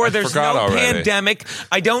race war. There's no already. pandemic.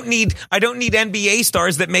 I don't need NBA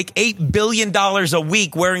stars that make $8 billion a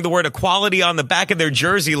week wearing the word equality on the back of their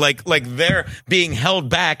jersey like they're being held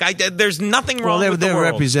back. There's nothing wrong with the world.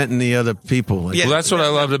 They're representing the other people. Yeah. Well, that's what I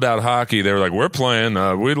loved about hockey. They were like, we're playing.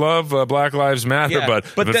 We love Black Lives Matter, Yeah, but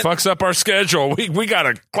if it fucks up our schedule, we got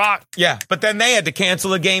to clock. Yeah, but then they had to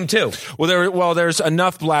cancel a game too. Well, there's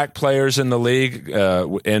enough black players in the league,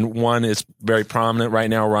 and one is very prominent right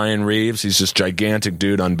now, Ryan Reeves. He's this gigantic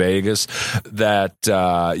dude on Vegas that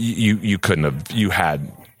you couldn't have. You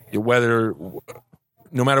had whether.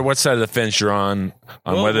 No matter what side of the fence you're on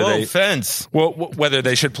fence. Well, whether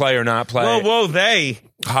they should play or not play. They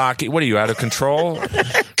Hockey. What are you, out of control?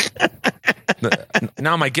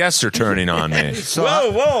 Now my guests are turning on me. So,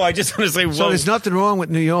 whoa! I just want to say, whoa. So there's nothing wrong with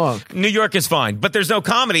New York. New York is fine, but there's no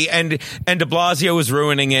comedy, and De Blasio is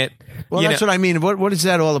ruining it. Well, that's what I mean. What is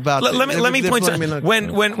that all about? Let me point something.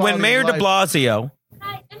 When Mayor De Blasio.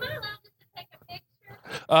 Hi, am I allowed just to take a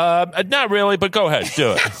picture? Not really, but go ahead,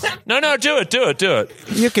 do it. No, do it.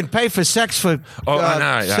 You can pay for sex for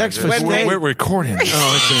sex for we're recording.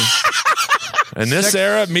 Oh, okay. In this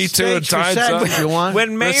era, Me Too and Time's Up. If you want.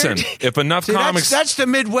 When Mayor, Listen, if enough comics, that's the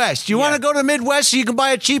Midwest. You want to go to the Midwest so you can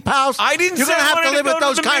buy a cheap house? I didn't You're say gonna I have wanted to live go with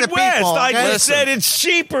those to the kind Midwest. of people. I Okay? just said it's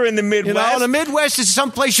cheaper in the Midwest. The Midwest is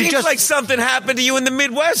someplace you Seems just like something happened to you in the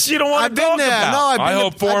Midwest you don't want I've to been talk there. about. No, I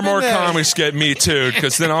hope four I've more been there. comics get Me Too,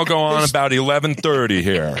 because then I'll go on about 11:30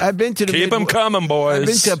 here. I've been to the Keep them coming, boys. I've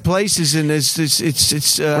been to places and it's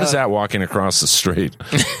what is that walking across the street?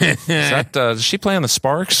 Is that does she play on the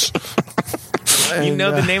Sparks? You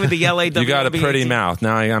know the name of the LA. You got a pretty mouth.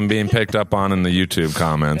 Now I'm being picked up on in the YouTube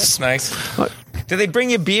comments. That's nice. Do they bring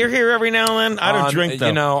you beer here every now and then? I don't drink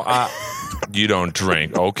though. You don't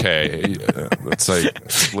drink. Okay. It's like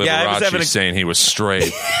Liberace saying he was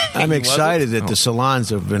straight. I'm excited that the salons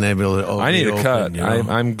have been able to open. I need a cut. You know?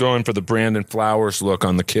 I'm going for the Brandon Flowers look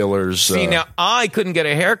on the Killers. See, now I couldn't get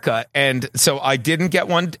a haircut, and so I didn't get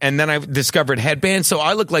one, and then I discovered headbands, so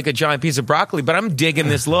I look like a giant piece of broccoli, but I'm digging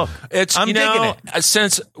this look. I'm digging it.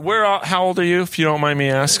 Since how old are you, if you don't mind me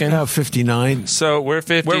asking? 59. So we're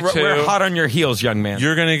 52. We're hot on your heels, young man.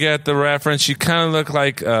 You're going to get the reference. You kind of look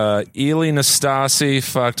like Ely Nastasi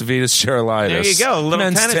fucked Vitas Gerulaitis. There you go. Little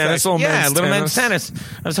men's tennis. Men's tennis.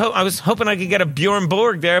 I was hoping I could get a Bjorn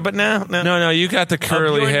Borg there, but no. No, you got the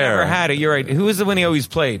curly Bjorn hair. Never had it. You're right. Who was the one he always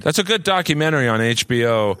played? That's a good documentary on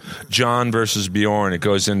HBO, John versus Bjorn. It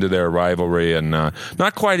goes into their rivalry, and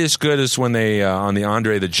not quite as good as when they on the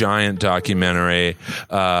Andre the Giant documentary.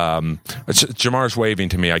 Jamar's waving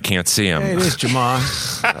to me. I can't see him. Hey, it is Jamar.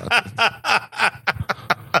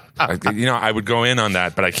 I would go in on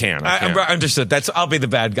that, but I can't. I understood. I'll be the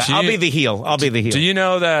bad guy. I'll be the heel. Do you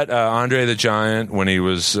know that Andre the Giant, when he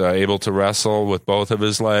was able to wrestle with both of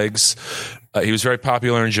his legs, he was very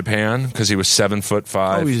popular in Japan because he was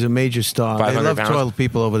 7'5". Oh, he's a major star. They 500 love pounds. toilet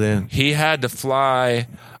people over there. He had to fly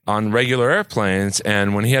on regular airplanes,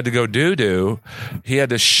 and when he had to go doo-doo, he had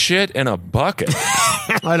to shit in a bucket.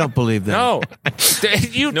 I don't believe that. No.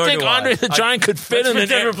 You think Andre the Giant could fit in an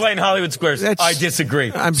pretend we're playing Hollywood Squares. I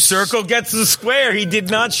disagree. Circle gets the square. He did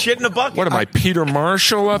not shit in a bucket. What am I, Peter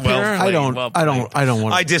Marshall up here? I don't want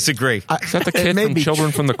I disagree. Is that the kid from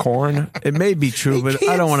Children from the Corn? It may be true, but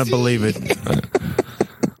I don't want to believe it.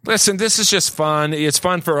 Listen, this is just fun. It's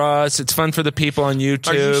fun for us. It's fun for the people on YouTube.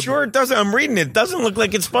 Are you sure it doesn't? I'm reading it. It doesn't look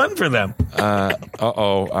like it's fun for them.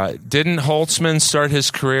 Didn't Holtzman start his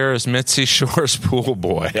career as Mitzi Shore's pool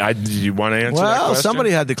boy? Do you want to answer that question? Well, somebody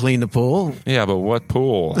had to clean the pool. Yeah, but what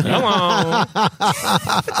pool? Hello.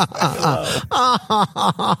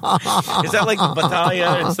 Is that like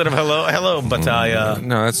Battaglia instead of hello? Hello, Battaglia.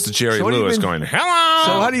 No, that's the Jerry Lewis going, hello.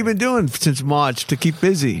 So what have you been doing since March to keep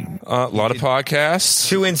busy? A lot of podcasts.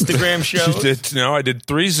 2 Instagram shows. I did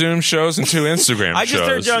 3 Zoom shows and 2 Instagram shows. I just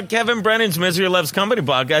heard you on Kevin Brennan's Misery Loves Company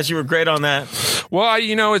podcast. You were great on that. Well,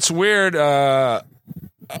 it's weird.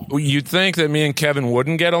 you'd think that me and Kevin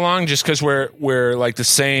wouldn't get along just because we're like the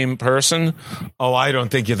same person. Oh, I don't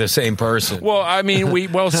think you're the same person. Well, I mean, we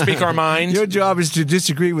both speak our mind. Your job is to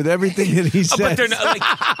disagree with everything that he says. But they're not, like,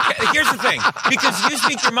 here's the thing, because you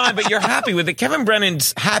speak your mind, but you're happy with it. Kevin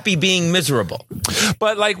Brennan's happy being miserable.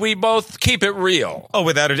 But like we both keep it real. Oh,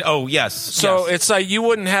 without it. Oh, yes. So it's like you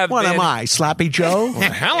wouldn't have. What am I, Sloppy Joe?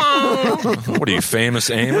 Hello. What are you, Famous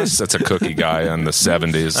Amos? That's a cookie guy in the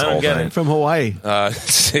 70s. I don't whole get thing. it. From Hawaii.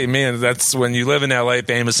 See, man, that's when you live in L.A.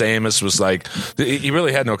 Famous Amos was like he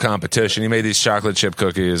really had no competition. He made these chocolate chip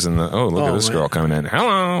cookies, and look at this girl coming in.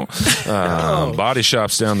 Hello. Body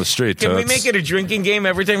shops down the street. Can we toots. make it a drinking game?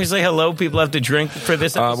 Every time you say hello, people have to drink for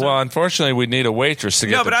this episode? Well, unfortunately, we'd need a waitress to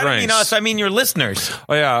get no, the but I don't drinks. mean us. I mean your listeners.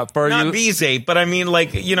 Oh yeah, for Not you. these eight, but I mean,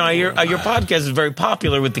 like, your podcast is very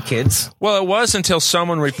popular with the kids. Well, it was until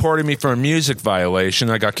someone reported me for a music violation.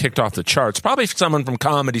 I got kicked off the charts. Probably someone from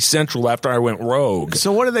Comedy Central after I went rogue.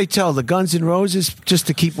 So what do they tell the Guns N' Roses just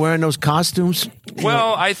to keep wearing those costumes?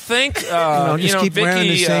 Well, I think just keep Vicky, wearing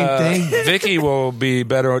the same thing. Vicky will be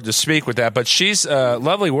better to speak with that, but she's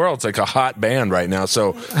Lovely World's like a hot band right now.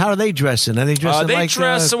 So How are they dressing? Are they dressing they like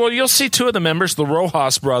dress well. You'll see two of the members, the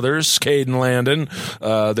Rojas brothers, Cade and Landon.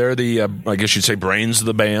 They're the I guess you'd say brains of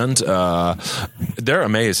the band. They're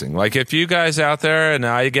amazing. Like if you guys out there, and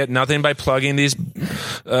I get nothing by plugging these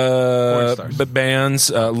bands.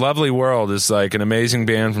 Lovely World is like an amazing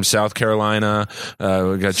band from South Carolina.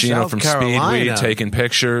 We got Gino South from Carolina. Speedweed taking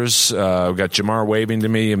pictures. We got Jamar waving to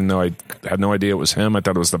me, even though I had no idea it was him. I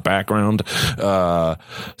thought it was the background.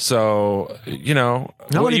 So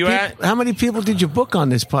how many people did you book on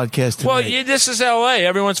this podcast tonight? well, this is L.A.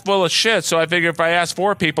 Everyone's full of shit, so I figure if I ask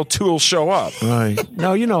 4 people, 2 will show up. Right.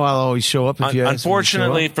 No, I'll always show up if you ask me to show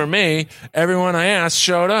Unfortunately up. for me, everyone I asked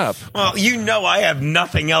showed up. Well, I have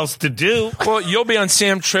nothing else to do. Well, you'll be on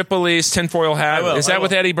Sam Tripoli's Tinfoil Hat. I will, Is that I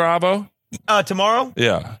with will. Eddie Bravo? Tomorrow?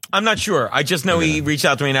 Yeah. I'm not sure. I just know he reached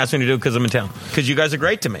out to me and asked me to do it because I'm in town. Because you guys are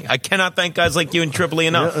great to me. I cannot thank guys like you and Tripoli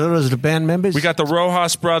enough. Those are the band members? We got the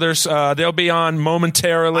Rojas brothers. They'll be on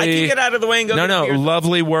momentarily. I can get out of the way and go. No, get a beer.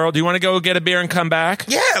 Lovely World. Do you want to go get a beer and come back?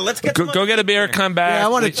 Yeah, let's get Go get a beer, come back. Yeah, I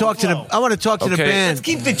want to talk to the Okay. band. Let's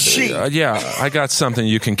keep the cheap. Yeah, I got something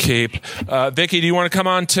you can keep. Vicky, do you want to come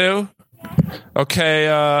on too?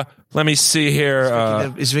 Okay, let me see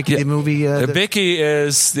here. Is Vicky the movie? Vicky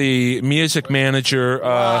is the music manager.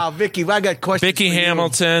 Wow, Vicky, I got questions. Vicky for you.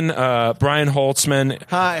 Hamilton, Brian Holtzman.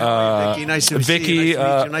 Hi, Vicky. Nice to meet Vicky, you.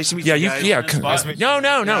 Nice to meet you. Nice to meet you guys. No,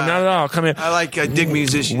 not at all. Come here. I like dig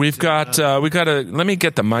musicians. We've got let me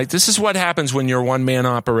get the mic. This is what happens when you're a one-man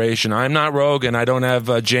operation. I'm not Rogue, and I don't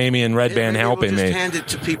have Jamie and Red Band helping we'll just me. hand it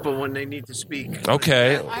to people when they need to speak.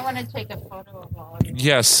 Okay. I want to take a photo of all of you.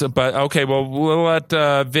 Yes, but okay. Well, we'll let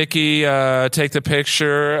Vicky take the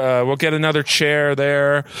picture. We'll get another chair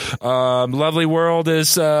there. Lovely World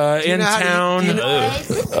is in know how to- town. do you know-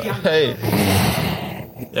 Hey.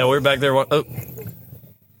 Yeah, we're back there. Oh,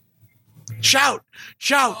 Shout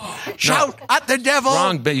at the devil.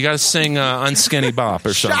 Wrong, but you got to sing "Unskinny Bop"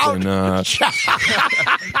 or something.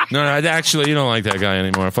 No, actually, you don't like that guy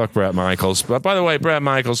anymore. Fuck Brett Michaels. But by the way, Brett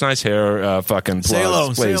Michaels, nice hair. Fucking Say hello,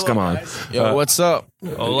 plugs, say please hello, come on. guys. yo, what's up?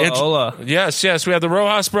 Hola, hola. Yes, we have the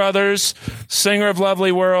Rojas brothers, singer of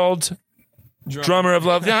Lovely World. Drummer of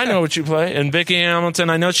Love. Yeah, I know what you play. And Vicky Hamilton.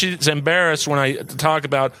 I know she's embarrassed when I talk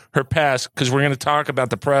about her past because we're going to talk about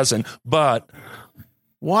the present. But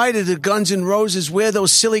Why did the Guns N' Roses wear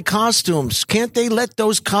those silly costumes? Can't they let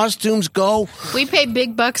those costumes go? We pay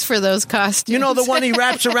big bucks for those costumes. You know, the one he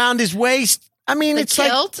wraps around his waist? I mean, The it's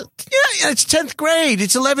kilt? like, yeah, it's 10th grade.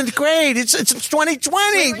 It's 11th grade. It's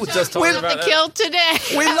 2020. Just talking about the kilt today.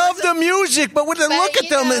 We love the music, but look at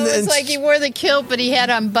them. Know, it's like he wore the kilt, but he had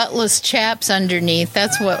on buttless chaps underneath.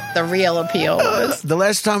 That's what the real appeal was. The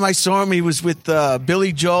last time I saw him, he was with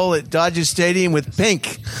Billy Joel at Dodger Stadium with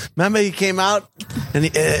Pink. Remember, he came out and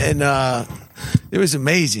it was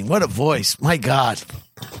amazing. What a voice! My God.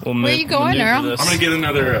 We'll Where you going, Earl? this. I'm going to get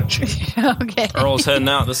another. Okay. Earl's heading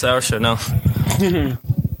out. This hour show now.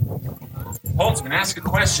 Holtzman, ask a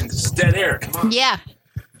question. This is dead air. Come on. Yeah.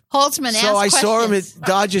 Holtzman So I asked saw him questions. at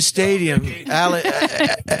Dodger Stadium,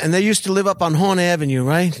 and they used to live up on Horn Avenue,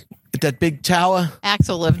 right? At that big tower.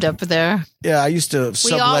 Axel lived up there. Yeah, I used to We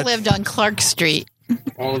sublet. all lived on Clark Street.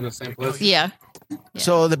 All in the same place. Yeah.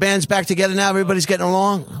 So the band's back together now. Everybody's getting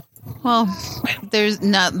along. Well,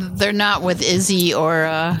 they're not with Izzy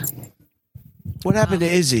or What happened to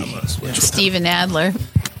Izzy? Steven Adler.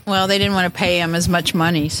 Well, they didn't want to pay him as much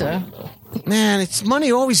money, so. Man, it's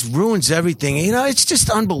money always ruins everything. You know, it's just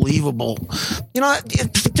unbelievable. You know,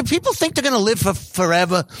 do people think they're going to live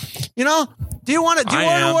forever? You know, Do you want to I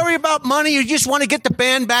am. worry about money? You just want to get the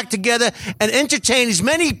band back together and entertain as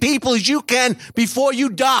many people as you can before you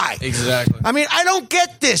die. Exactly. I mean, I don't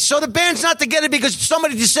get this. So the band's not together because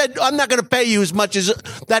somebody just said, I'm not going to pay you as much as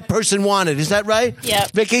that person wanted. Is that right?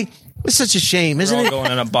 Yep. Vicky? It's such a shame, We're isn't all it?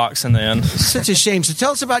 going in a box in the end. Such a shame. So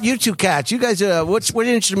tell us about you two cats. You guys, what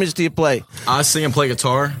instruments do you play? I sing and play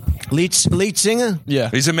guitar. Lead singer? Yeah.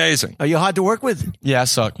 He's amazing. Are you hard to work with? Yeah, I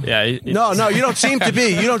suck. Yeah. No, you don't seem to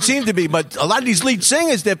be. You don't seem to be. But a lot of these lead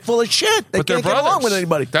singers, they're full of shit. They But they're can't get along brothers. with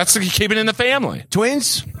anybody. That's keeping it in the family.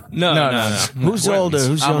 Twins? No. Who's older?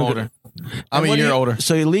 Who's I'm younger? older. I'm And a what do year you- older.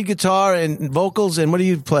 So you lead guitar and vocals, and what do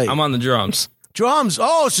you play? I'm on the drums. Drums.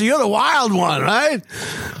 Oh, so you're the wild one, right?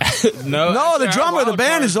 No, the drummer of the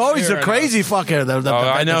band is always the crazy fucker.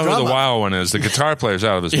 I know who drummer. the wild one is. The guitar player's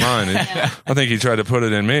out of his mind. I think he tried to put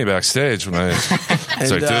it in me backstage when I.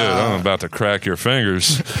 It's like, dude, I'm about to crack your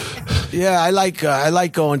fingers. Yeah, I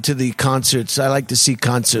like going to the concerts. I like to see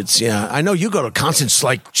concerts. Yeah, I know you go to concerts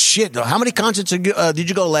like shit. How many concerts did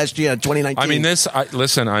you go last year, 2019? I mean,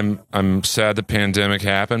 listen, I'm sad the pandemic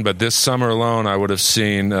happened, but this summer alone, I would have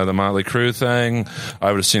seen the Motley Crue thing.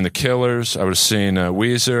 I would have seen the Killers. I would have seen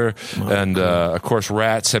Weezer, and of course,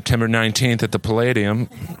 Rat. September 19th at the Palladium.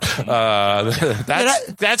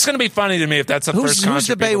 That's going to be funny to me if that's the first concert. Who's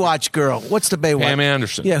the Baywatch girl? What's the Baywatch? Pam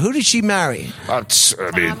Anderson. Yeah, who did she marry?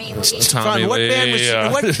 Tommy What Lee. band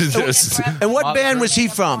was and what band was he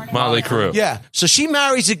from? Motley Crue. Yeah, so she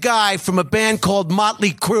marries a guy from a band called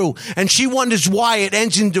Motley Crue, and she wonders why it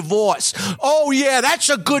ends in divorce. Oh, yeah, that's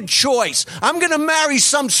a good choice. I'm going to marry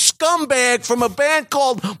some scumbag from a band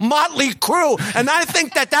called Motley Crue, and I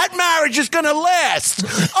think that marriage is going to last.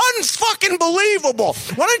 Unfucking believable.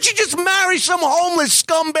 Why don't you just marry some homeless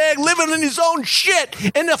scumbag living in his own shit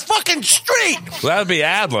in the fucking street? Well, that would be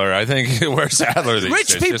Adler. I think. Where's Adler these Rich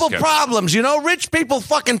days? people Just kidding. problems, you know? Rich people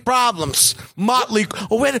fucking problems. Motley.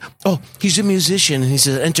 He's a musician. He's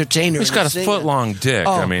an entertainer. He's got a foot-long dick.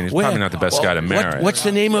 I mean, he's probably not the best guy to marry. What's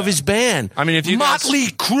the name of his band? I mean, if you guys- Motley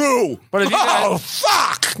Crue. But if you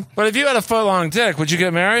fuck! But if you had a foot-long dick, would you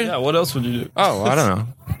get married? Yeah. What else would you do? Oh, I don't know.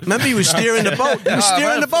 Remember, he was steering the boat. He was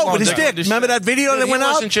steering the boat with his dick. Remember that video that He went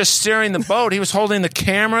out? wasn't just steering the boat. He was holding the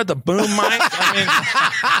camera, the boom mic. I mean,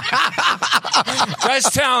 guy's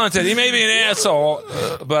talented. He may be an asshole,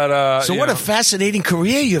 but So what a fascinating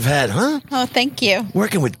career you've had, huh? Oh, thank you.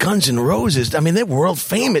 Working with Guns N' Roses. I mean, they're world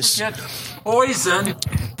famous. Poison.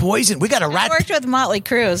 Poison. We got a I rat. worked with Motley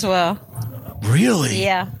Crue as well. Really?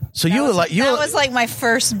 Yeah. So you were like That was like my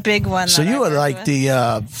first big one. So that I you were worked like with.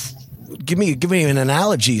 the. Give me an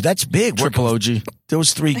analogy. That's big. Triple Working OG.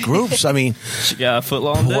 those three groups. I mean, She got a foot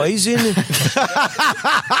long dick. Poison. See,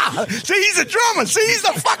 he's a drummer. See, he's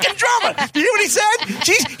the fucking drummer. You hear what he said?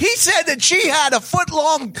 He said that she had a foot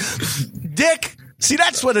long dick. See,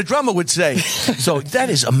 that's what a drummer would say. So that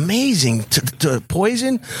is amazing. To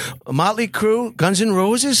Poison, Motley Crue, Guns N'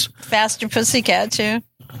 Roses. Faster Pussycat too.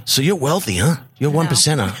 So you're wealthy, huh? You're one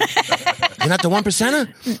percenter. You're not the one percenter?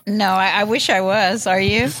 No, I wish I was. Are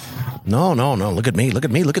you? No. Look at me. Look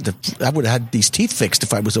at the. I would have had these teeth fixed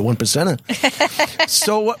if I was a one percenter.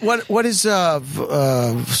 So what is so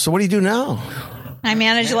what do you do now? I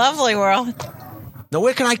manage Lovely World. Now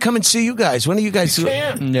where can I come and see you guys? When are you guys?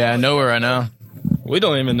 Yeah, nowhere right now. We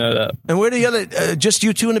don't even know that. And where are the other? Just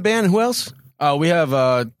you two in the band? Who else? We have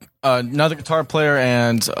another guitar player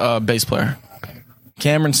and bass player.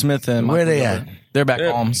 Cameron Smith and Where Michael they Gilbert. at? They're back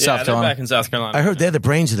home, Yeah, South they're Carolina. back in South Carolina. I heard they're the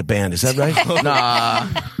brains of the band. Is that right? Nah,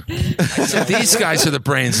 These guys are the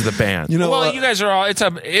brains of the band. You know well, what? you guys are all. It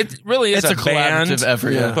really is It's a band collaborative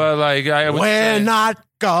effort, yeah. But like I would We're say, not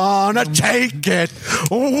gonna take it.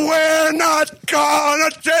 We're not gonna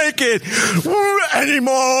take it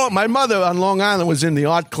anymore. My mother on Long Island was in the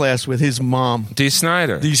art class with his mom, Dee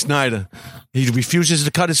Snider. Dee Snider. He refuses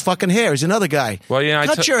to cut his fucking hair. He's another guy. Well, yeah,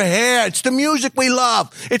 cut your hair. It's the music we love.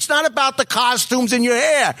 It's not about the costumes in your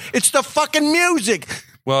hair. It's the fucking music.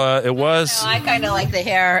 Well, it was. I kind of like the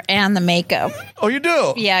hair and the makeup. Oh, you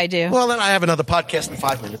do? Yeah, I do. Well, then I have another podcast in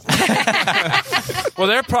 5 minutes. Well,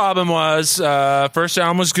 their problem was first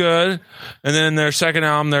album was good, and then their second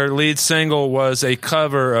album, their lead single was a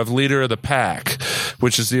cover of "Leader of the Pack,"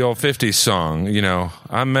 which is the old '50s song. You know,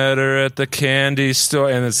 I met her at the candy store,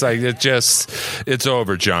 and it's like it's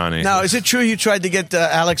over, Johnny. Now, is it true you tried to get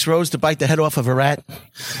Alex Rose to bite the head off of a rat?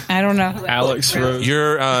 I don't know. Alex Rose.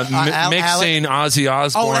 You're mixing Ozzy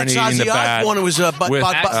Osbourne that's eating the Ozzy bat Osbourne. It was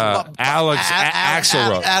with Alex Axl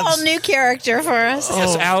Rose. Whole new character for us.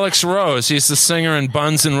 It's Alex Rose. He's the singer in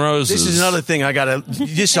Buns and Roses. This is another thing I gotta.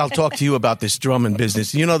 I'll talk to you about this drumming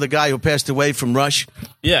business. You know the guy who passed away from Rush?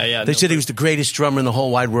 Yeah. They said he was the greatest drummer in the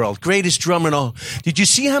whole wide world. Greatest drummer in the. Did you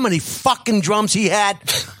see how many fucking drums he had?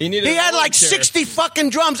 He had like 60 fucking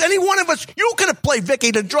drums. Any one of us, you could have played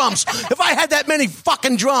Vicky the drums if I had that many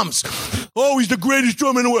fucking drums. Oh, he's the greatest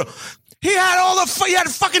drummer in the world. He had he had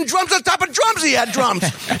fucking drums on top of drums. He had drums.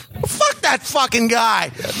 Fuck that fucking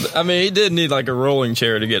guy. I mean, he did need like a rolling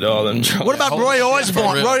chair to get all them drums. What about Roy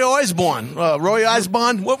Osborne? Roy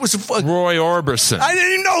Osborne? What was the fuck? Roy Orbison. I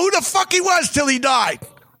didn't even know who the fuck he was till he died.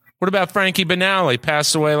 What about Frankie Banali?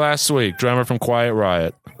 Passed away last week. Drummer from Quiet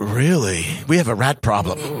Riot. Really? We have a rat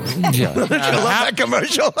problem. Yeah. I love that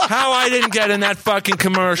commercial. How I didn't get in that fucking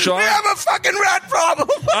commercial. We have a fucking rat problem.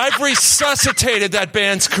 I've resuscitated that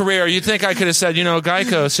band's career. You think I could have said,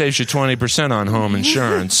 Geico saves you 20% on home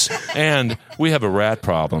insurance, and we have a rat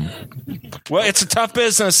problem. Well, it's a tough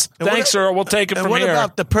business. Thanks, Earl. We'll take it from here. And what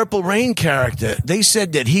about the Purple Rain character? They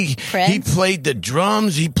said that he played the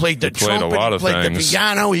drums, he played the trumpet, he played the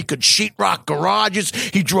piano, he could sheetrock garages,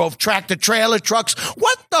 he drove tractor-trailer trucks.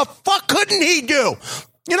 What the fuck couldn't he do?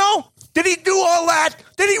 Did he do all that?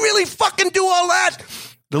 Did he really fucking do all that?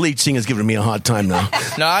 The lead singer's giving me a hard time now.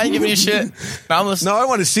 No, I ain't giving you shit. No, I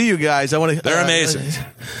want to see you guys. They're amazing.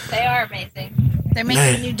 They are amazing. They're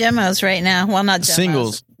making new demos right now. Well, not demos.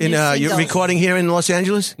 Singles. You're recording here in Los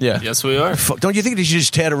Angeles? Yeah. Yes, we are. Don't you think they should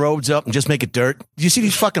just tear the roads up and just make it dirt? Do you see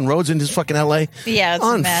these fucking roads in this fucking L.A.? Yeah, it's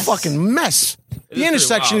a mess. Fucking mess. The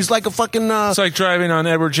intersection is like a fucking... It's like driving on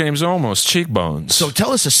Edward James Olmos, cheekbones. So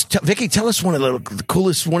tell us, Vicky, tell us one of the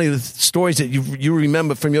coolest, one of the stories that you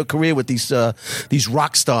remember from your career with these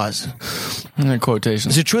rock stars.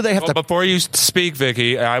 Quotations. Is it true they have to... Before you speak,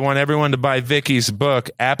 Vicky, I want everyone to buy Vicky's book,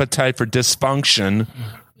 Appetite for Dysfunction.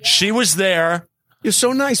 She was there. You're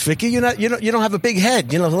so nice, Vicky. You don't have a big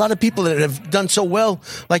head. A lot of people that have done so well,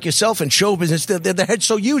 like yourself in show business, their head's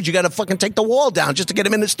so huge. You got to fucking take the wall down just to get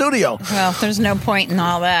them in the studio. Well, there's no point in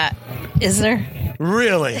all that, is there?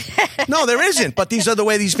 Really? No, there isn't. But these are the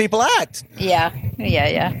way these people act. Yeah.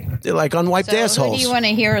 They're like unwiped assholes. Who do you want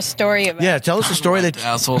to hear a story about? Yeah, tell us a story that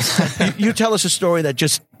assholes. you tell us a story that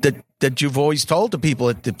just that you've always told to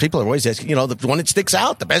people. That people are always asking. The one that sticks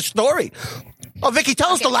out, the best story. Oh, Vicky,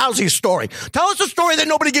 tell us the lousiest story. Tell us a story that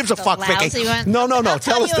nobody gives a fuck, Vicky. One? No. I'll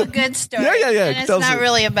tell us you a good story. Yeah. And it's not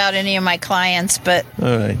really about any of my clients, but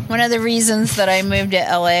all right. One of the reasons that I moved to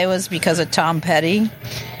LA was because of Tom Petty,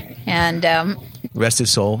 and rest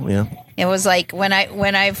his soul. Yeah. It was like when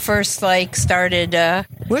I first started.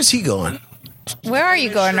 Where's he going? Where are you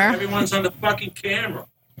going, Earl? Everyone's on the fucking camera.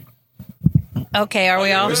 Okay, are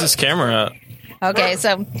we all? Where's this camera at? Okay,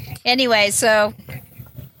 so anyway,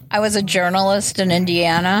 I was a journalist in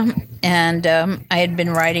Indiana, and I had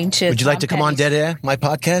been writing to. Would you like to come on Dead Air, my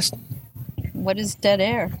podcast? What is Dead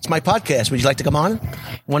Air? It's my podcast. Would you like to come on?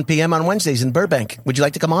 1 p.m. on Wednesdays in Burbank. Would you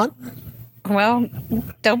like to come on? Well,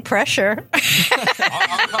 don't pressure.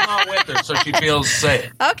 I'll come on with her so she feels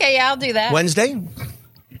safe. Okay, yeah, I'll do that. Wednesday,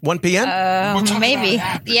 1 p.m. Maybe.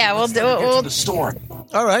 Yeah, we'll do it. We'll the store.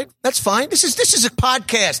 All right, that's fine. This is a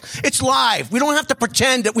podcast. It's live. We don't have to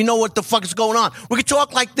pretend that we know what the fuck is going on. We can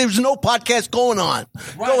talk like there's no podcast going on.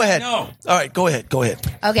 Right, go ahead. No. All right, go ahead.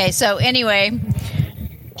 Okay, so anyway,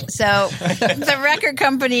 the record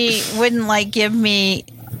company wouldn't give me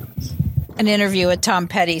an interview with Tom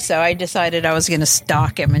Petty, so I decided I was going to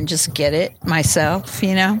stalk him and just get it myself,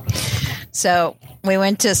 So we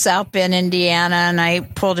went to South Bend, Indiana, and I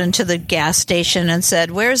pulled into the gas station and said,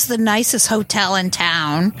 "Where's the nicest hotel in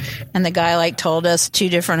town?" And the guy told us 2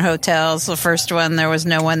 different hotels. The first one, there was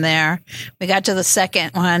no one there. We got to the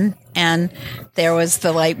second one, and there was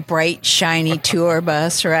the bright, shiny tour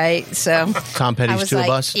bus, right? So Tom Petty's tour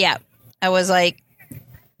bus? Yeah. I was like,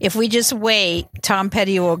 if we just wait, Tom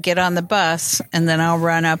Petty will get on the bus, and then I'll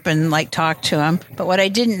run up and talk to him. But what I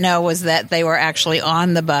didn't know was that they were actually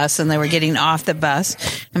on the bus and they were getting off the bus.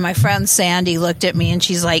 And my friend Sandy looked at me and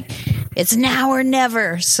she's like, "It's now or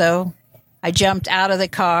never." So I jumped out of the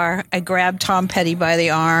car. I grabbed Tom Petty by the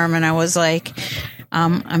arm and I was like,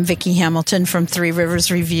 "I'm Vicky Hamilton from Three Rivers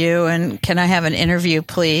Review, and can I have an interview,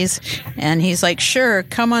 please?" And he's like, "Sure,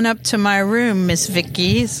 come on up to my room, Miss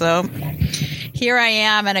Vicky." So here I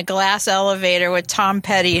am in a glass elevator with Tom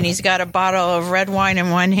Petty, and he's got a bottle of red wine in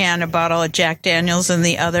one hand, a bottle of Jack Daniels in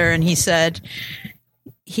the other, and he said,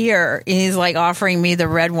 "Here." He's offering me the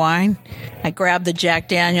red wine. I grabbed the Jack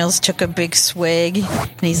Daniels, took a big swig,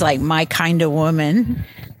 and he's like, "My kind of woman."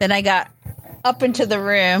 Then I got up into the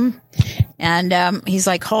room, and he's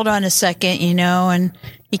like, "Hold on a second, and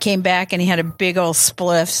he came back and he had a big old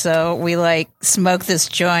spliff. So we like smoked this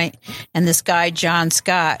joint, and this guy, John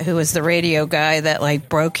Scott, who was the radio guy that like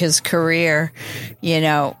broke his career, you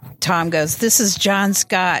know, Tom goes, "This is John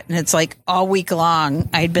Scott." And it's like all week long,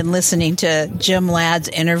 I'd been listening to Jim Ladd's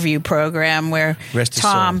interview program where Rest his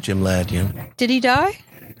soul, Tom, Jim Ladd. Yeah. did he die?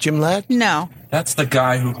 Jim Ladd? No. That's the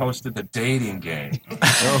guy who hosted the dating game.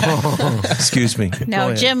 Excuse me. Go No,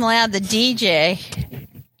 ahead. Jim Ladd, the DJ.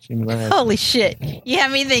 Jim Ladd. Holy shit. You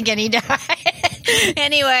have me thinking he died.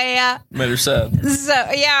 Anyway, Made her sad. so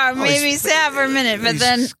yeah, maybe sad for a minute, but He's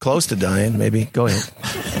then close to dying. Maybe go ahead.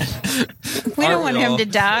 we don't Aren't want we him all? to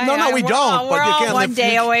die. No, we We're don't, all- but We're you all can't one live-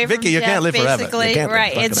 day away from Vicky, you death, can't live forever. You basically. can't live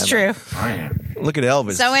Right, fucking it's ever. true. Look at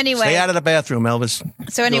Elvis. So anyway- stay out of the bathroom, Elvis.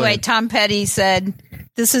 So anyway, Tom Petty said,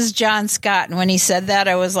 "This is John Scott." And when he said that,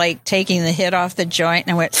 I was like taking the hit off the joint,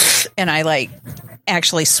 and I went, and I like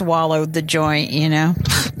actually swallowed the joint, you know?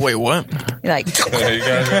 Wait, what? Like, You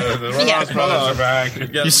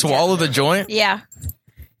swallowed the joint? yeah.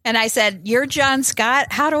 And I said, "You're John Scott.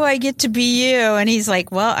 How do I get to be you?" And he's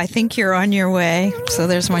like, "Well, I think you're on your way." So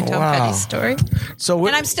there's my Tom Wow. Petty story. So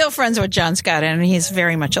And I'm still friends with John Scott, and he's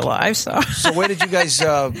very much alive. So where did you guys?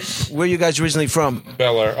 Where are you guys originally from?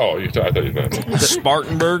 Bel Air. Oh, I thought you meant.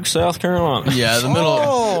 Spartanburg, South Carolina. Yeah, the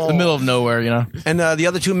middle of nowhere, you know. And the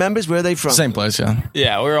other two members, where are they from? Same place, yeah.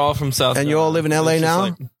 Yeah, we're all from South And you all live in LA It's just now?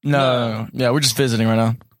 like- No. Yeah, we're just visiting right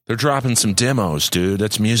now. They're dropping some demos, dude.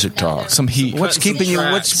 That's music talk. Some heat. What's Cutting keeping some you?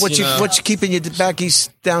 tracks, What's you know. what's keeping you back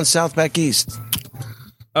east, down south, back east?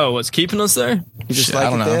 Oh, what's keeping us there? You just Shit, like I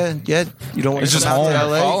don't it know. there? Yet you don't want It's to just come out to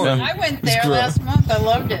home. LA? Falling. Yeah. I went there last month. I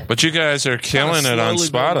loved it. But you guys are killing it on Slowly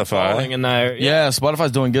falling Spotify. in there. Yeah,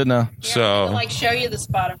 Spotify's doing good now. So show you the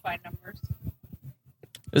Spotify numbers.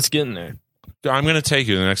 It's getting there. I'm going to take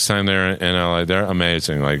you the next time they're in LA. They're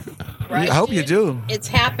amazing. Like, Right? I hope you do. It's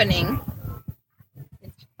happening.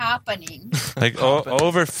 It's happening.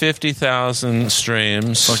 over 50,000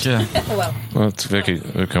 streams. Fuck yeah. Well, Well, it's Vicky.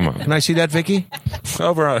 Come on. Can I see that, Vicky?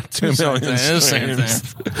 Over 2 million thing. It's the same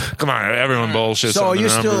streams. Come on, everyone bullshits. So on the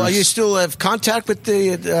are numbers. you still have contact with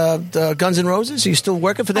the Guns N' Roses? Are you still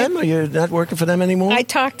working for them? Or you're not working for them anymore? I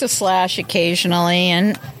talk to Slash occasionally,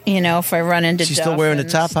 and you know, if I run into She's still Duff wearing the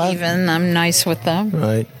and top hat? Steven, I'm nice with them.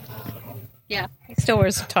 Right. Yeah, he still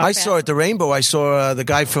wears the top. I hat. saw at the Rainbow. I saw the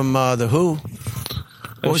guy from the Who.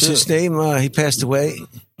 What was his name? He passed away.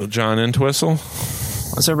 John Entwistle,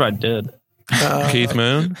 That's everybody dead. Keith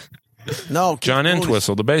Moon, No, John Keith Moon.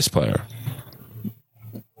 Entwistle, the bass player.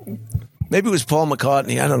 Maybe it was Paul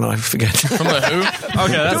McCartney. I don't know. I forget. From the Who?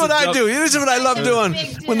 Okay, that's Do what I do. This is what I love doing.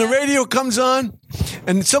 Big When the deal. radio comes on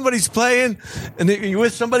and somebody's playing and you're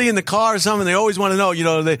with somebody in the car or something, they always want to know, you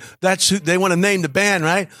know, they want to name the band,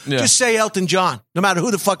 right? Yeah. Just say Elton John, no matter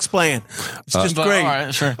who the fuck's playing. It's just But, great. all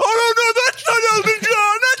right, sure. Oh, no, that's not Elton John.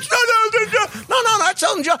 That's not Elton John. No, that's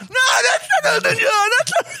Elton John. No, that's not Elton John.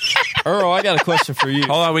 That's not... Earl, I got a question for you.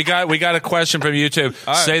 Hold on, we got a question from YouTube.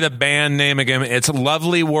 Say the band name again. It's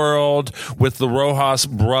Lovely World with the Rojas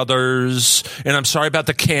Brothers. And I'm sorry about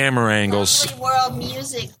the camera angles.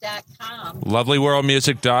 LovelyWorldMusic.com.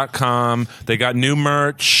 LovelyWorldMusic.com. They got new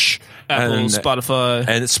merch. Apple, Spotify.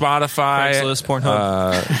 And Spotify. Craigslist,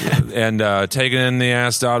 Pornhub. And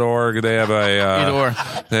takeitintheass.org. They have Either or.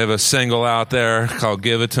 they have a single out there called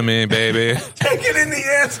Give It To Me, Baby. Take it in the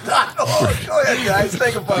ass. Oh, go ahead, guys.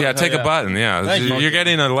 Take a button. Yeah, take a button. Yeah. Thank you. You're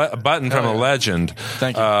getting a button from a legend.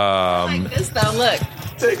 Thank you. Like this though. Look,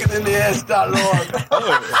 Take it in the ass.org.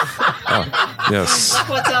 Yes. look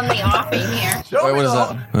what's on the offing here. Show what is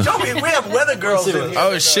that? Show me. We have weather girls in here.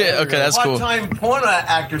 Oh, shit. Okay, that's cool. One-time porn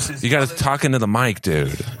actresses. You got to talk into the mic,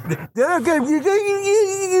 dude.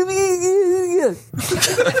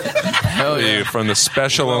 Hell yeah. You from the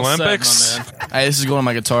Special Well said, Olympics. my man. Hey, this is going on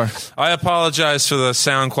my guitar. I apologize for the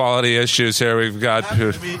sound quality issues here. We've got.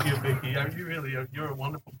 meet you, Vicky. You're a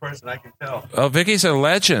wonderful person. I can tell. Oh, Vicky's a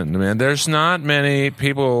legend, man. There's not many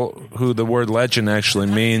people who the word legend actually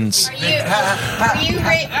means.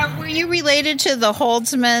 Were you related to the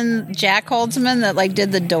Holtzman, Jack Holtzman, that like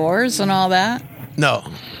did the Doors and all that? No.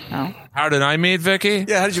 Oh. How did I meet Vicky?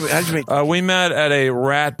 Yeah. How did you meet? We met at a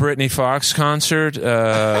Rat Britney Fox concert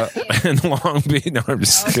in Long Beach. No, I'm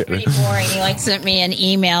just That was kidding. pretty boring. He like sent me an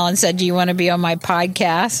email and said, "Do you want to be on my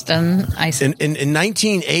podcast?" And I said, In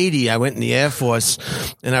 1980, I went in the Air Force,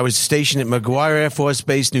 and I was stationed at McGuire Air Force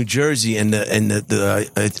Base, New Jersey, and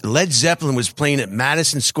the Led Zeppelin was playing at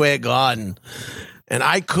Madison Square Garden. And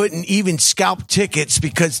I couldn't even scalp tickets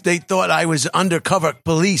because they thought I was undercover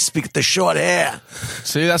police because the short hair.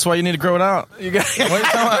 See, that's why you need to grow it out. You got What are you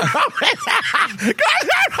talking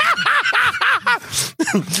about?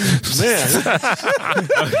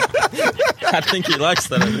 I think he likes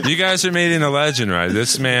that. You guys are meeting a legend, right?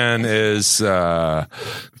 This man is, he's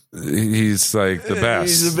like the best.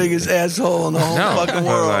 He's the biggest asshole in the whole fucking but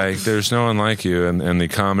world. like, there's no one like you in the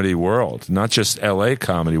comedy world, not just LA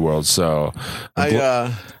comedy world. So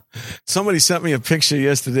Somebody sent me a picture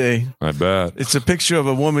yesterday. I bet. It's a picture of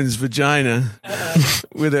a woman's vagina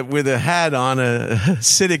with a hat on, a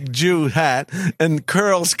Hasidic Jew hat, and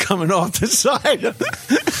curls coming off the side.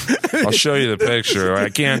 I'll show you the picture. I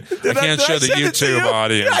can't show the YouTube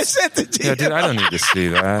audience. Yeah, I sent it to you. Yeah, dude, I don't need to see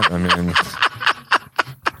that. I mean,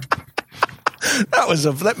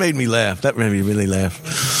 that made me laugh. That made me really laugh.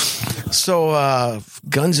 So,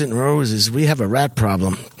 Guns N' Roses, we have a rat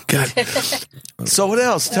problem. God. So what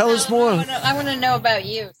else? Tell us more. I want to know about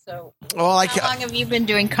you. So, how long have you been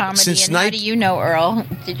doing comedy? Since And how do you know Earl?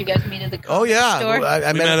 Did you guys meet at the comedy store?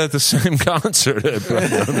 I we met at the same concert.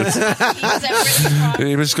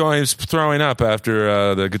 He was throwing up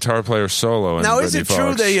after the guitar player solo. Now, is it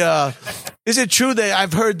true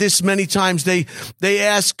I've heard this many times. They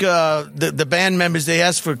ask the band members. They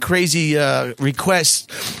ask for crazy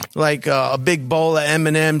requests, like a big bowl of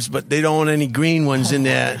M&Ms, but they don't want any green ones in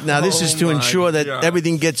there. Now, this is to ensure that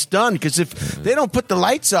everything gets done. Because if they don't put the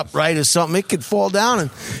lights up right or something, it could fall down and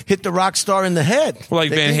hit the rock star in the head. Well, like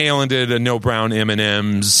Van Halen did a No Brown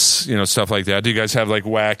M&Ms, stuff like that. Do you guys have like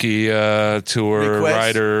wacky tour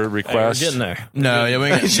rider requests? We're getting there. No, yeah, we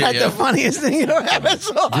ain't got Is shit that yet. the funniest thing you ever happened?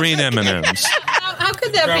 Green M&Ms. How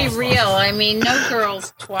could that be real? I mean, no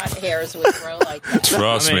girl's twat hairs would grow like that.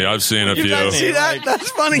 Trust me, I've seen a You few. guys see that? That's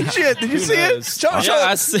funny shit. Did you see it? Show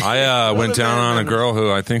I see. I went down on a girl who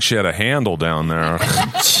I think she had a handle down there.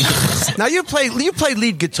 Now you play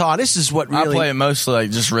lead guitar. This is what I really. play it mostly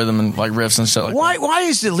like just rhythm and like riffs and stuff like that. Why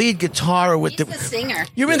is the lead guitar with He's the singer.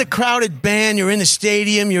 You're in the crowded band. You're in the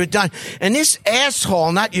stadium. You're done, and this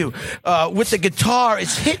asshole, not you, with the guitar,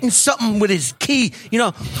 is hitting something with his key.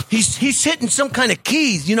 He's hitting some kind of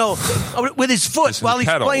keys. With his foot while he's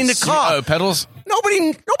pedals. playing the car. Oh, pedals?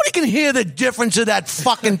 Nobody can hear the difference of that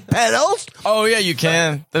fucking pedals. Oh, yeah, you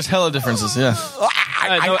can. There's hella differences, yeah.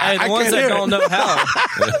 The ones can't that hear don't it. know how.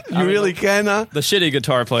 You really can, huh? The shitty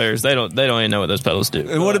guitar players, they don't even know what those pedals do.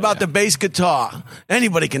 And what about the bass guitar?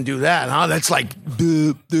 Anybody can do that, huh? That's like.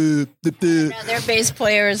 Doop, doop, doop, doop. Now, their bass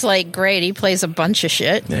player is like great. He plays a bunch of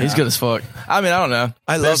shit. Yeah, he's good as fuck. I mean, I don't know.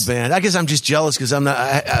 I love band. I guess I'm just jealous because I'm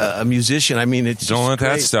not a musician. I mean, it's Don't let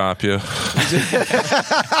just that great. stop you.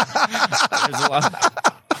 There's a lot.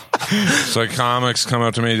 It's like comics come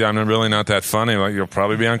up to me. I'm really not that funny. Like, you'll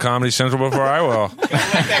probably be on Comedy Central before I will. Let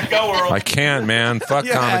that go, Earl. I can't, man. Fuck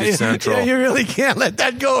Comedy Central. Yeah, you really can't let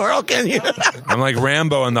that go, Earl, can you? I'm like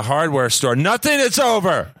Rambo in the hardware store. Nothing, it's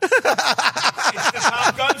over. It's the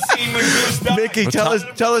Top Gun scene when Goose died. Mickey,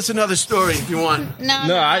 tell us another story if you want. No,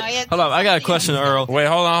 Hold on. I got a question, Earl. Wait,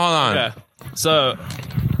 hold on. Okay. So,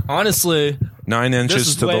 honestly, 9 this inches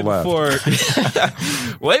is to the way left. before,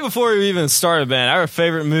 way before we even started, man. Our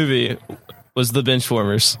favorite movie was The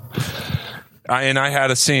Benchwarmers. And I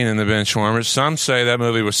had a scene in the Benchwarmers. Some say that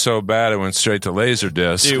movie was so bad it went straight to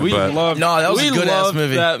Laserdisc. Dude, we but loved. No, that was we a good-ass loved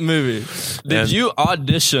movie. That movie. Did And- you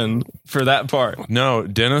audition for that part? No,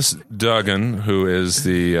 Dennis Duggan, who is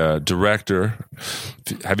the director.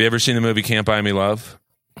 Have you ever seen the movie Can't Buy Me Love?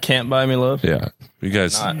 Can't Buy Me Love. Yeah. You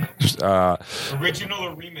guys. Original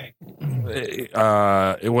or remake?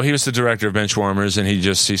 Well, he was the director of Benchwarmers, and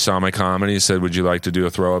he saw my comedy. He said, "Would you like to do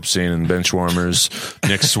a throw up scene in Benchwarmers?"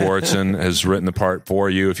 Nick Swartzen has written the part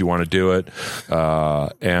for you if you want to do it.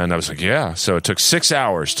 And I was like, "Yeah." So it took 6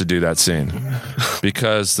 hours to do that scene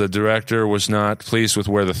because the director was not pleased with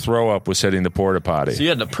where the throw up was hitting the porta potty. So you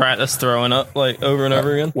had to practice throwing up like over and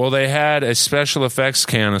over again. Well, they had a special effects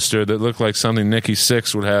canister that looked like something Nikki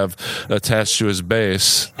Sixx would have attached to his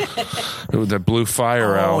bass that blew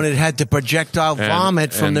fire out. Oh, and it had the projectile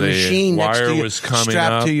vomit from and the machine next wire to you, was coming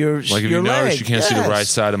strapped up. to your like if your you notice, leg. you can't see the Yes. right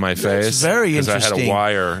side of my face. That's very because I had interesting. a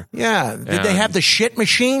wire. Yeah. Did they And- have the shit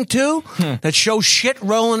machine too? That shows shit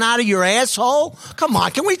rolling out of your asshole? Come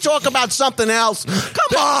on, can we talk about something else?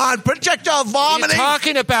 Come on, projectile vomiting.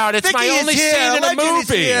 Talking about it's my Vicky is only here, scene in the Legend is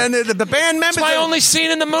movie. here, and the band members. It's my are- only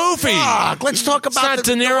scene in the movie. Fuck, let's talk about not the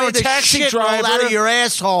De Niro, way the Taxi shit rolled out Driver. of your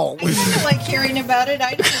asshole. I like hearing about it.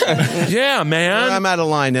 I don't. Yeah, man. I'm out of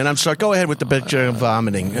line then. I'm sorry. Go ahead with the picture of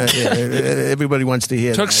vomiting. Everybody wants to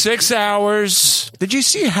hear Took that. 6 hours. Did you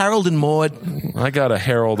see Harold and Maude? I got a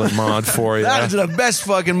Harold and Maude for you. That is the best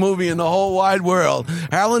fucking movie in the whole wide world.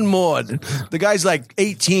 Harold and Maude. The guy's like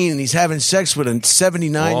 18 and he's having sex with a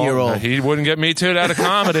 79-year-old. He wouldn't get me too out of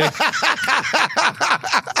comedy.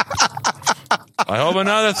 I hope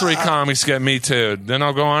another 3 comics get Me Too. Then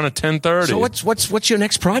I'll go on at 10:30. So what's your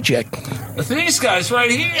next project? These guys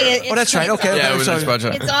right here. Oh, that's right. Okay. Yeah, okay, with sorry. this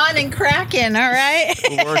budget. It's on and cracking, all right?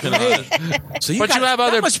 We're working on it. So But you have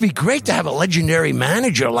other- That must be great to have a legendary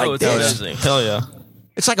manager like Oh, it's this. amazing. Hell yeah.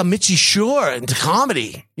 It's like a Mitzi Shore into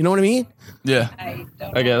comedy. You know what I mean? Yeah.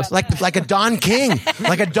 I guess. Like a Don King,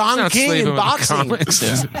 like a Don Not King sleeping in with the boxing,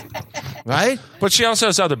 comics. right? But she also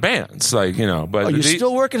has other bands, like, you know. But Oh, you're the-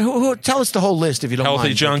 still working? Who? Tell us the whole list if you don't Healthy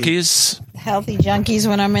mind. Vicky. Junkies. Healthy Junkies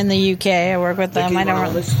when I'm in the UK. I work with them. I don't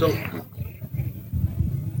really.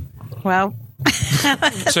 Well,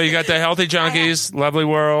 So you got the Healthy Junkies, Lovely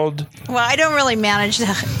World. I don't really manage the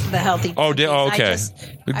Healthy Oh, Junkies. okay.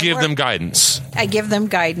 I Give work- them guidance. I give them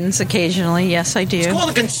guidance occasionally. Yes, I do. Call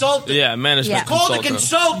the consultant. Yeah, management. Yeah. Call the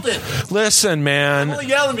consultant. consultant. Listen, man. You're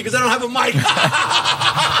yelling because I don't have a mic.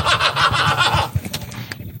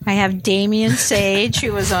 I have Damian Sage,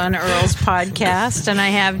 who was on Earl's podcast, and I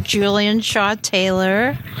have Julian Shaw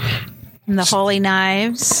Taylor and the Holy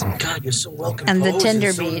Knives. God, you're so well composed And the Tinder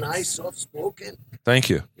and so Beats. nice, soft spoken. Thank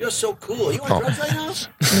you. You're so cool. You on drugs right now?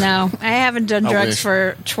 No, I haven't done drugs wish.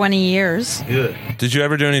 for 20 years, Good. Did you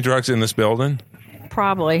ever do any drugs in this building?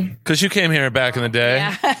 probably. Because you came here back in the day.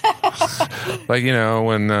 Like, you know,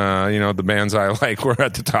 when, the bands I like were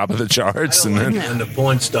at the top of the charts. And then And the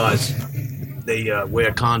porn stars, they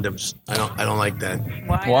wear condoms. I don't like that.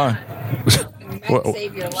 Why? Well,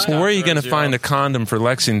 so where are you going to find a condom for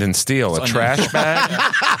Lexington Steel? A trash bag?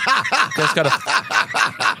 That's got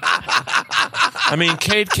I mean,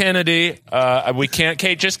 Kate Kennedy. We can't.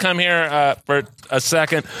 Kate, just come here for a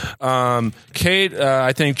second. Kate,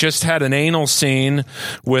 I think, just had an anal scene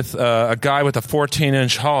with a guy with a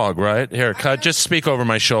 14-inch hog. Right here, cut. Just speak over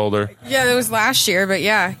my shoulder. Yeah, that was last year, but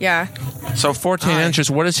yeah. So 14 inches.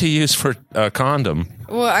 What does he use for a condom?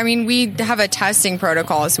 Well, I mean, we have a testing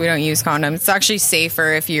protocol, so we don't use condoms. It's actually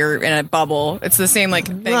safer if you're in a bubble. It's the same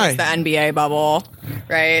thing as the NBA bubble,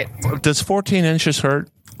 right? Does 14 inches hurt?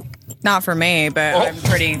 Not for me, but I'm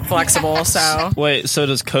pretty flexible, so. Wait, so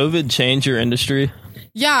does COVID change your industry?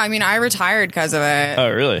 Yeah, I mean, I retired because of it. Oh,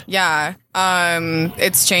 really? Yeah.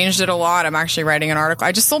 It's changed it a lot. I'm actually writing an article.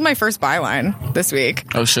 I just sold my first byline this week.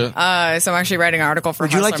 Oh, shit. So I'm actually writing an article for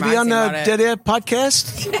Would you like to be on the Dead Air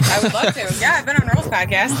podcast? I would love to. Yeah, I've been on Earl's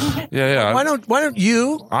podcast. Yeah. Why don't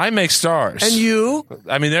you I make stars. and you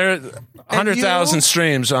I mean, there are 100,000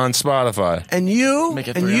 streams on Spotify. and you Make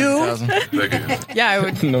it and you 300,000. Yeah, I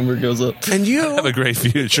would. Number goes up. and you? Have a great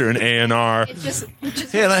future in A&R.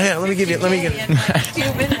 Here, let me give you. Let me give.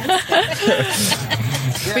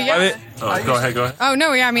 But yeah. Go ahead. Oh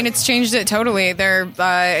no, yeah. I mean, it's changed it totally.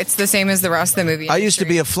 It's the same as the rest of the movie. I used to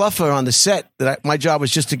be a fluffer on the set. My job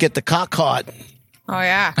was just to get the cock hard. Oh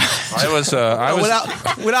yeah. I was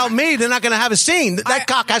Without me, they're not going to have a scene. That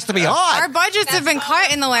cock has to be Our hard. budgets have been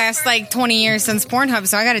cut in the last 20 years since Pornhub,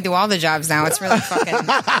 so I got to do all the jobs now. It's really fucking.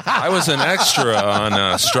 I was an extra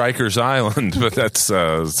on Strikers Island, but that's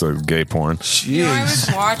a gay porn. I was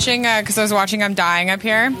watching because I was watching I'm Dying Up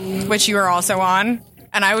Here, which you were also on.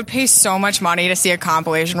 And I would pay so much money to see a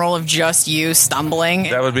compilation roll of just you stumbling.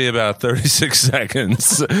 That would be about 36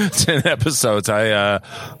 seconds, 10 episodes.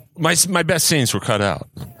 My best scenes were cut out.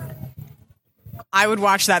 I would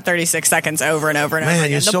watch that 36 seconds over and over and Man, over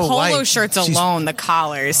again. you're The so polo white. shirts She's- alone, the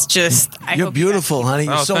collars, just. I You're hope you guys- beautiful, honey.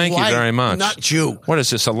 You're Oh, so thank white. you very much. Not you. What is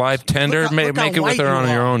this, a live tender? Look how Make it with white her you on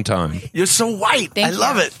are. your own time. You're so white. Thank I you.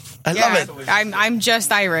 love it. I Yeah, love it. I'm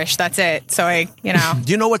just Irish. That's it. So Do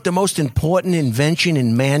you know what the most important invention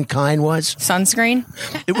in mankind was? sunscreen.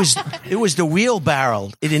 It was the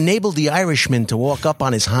wheelbarrow. It enabled the Irishman to walk up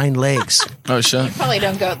on his hind legs. Oh, shit. Probably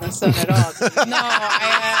don't go in the sun at all. No,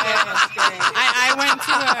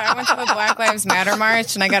 I went to the Black Lives Matter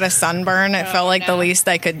march and I got a sunburn. It felt like the least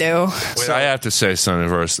I could do. Wait, I have to say something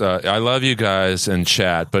first. I love you guys in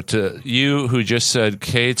chat, but to you who just said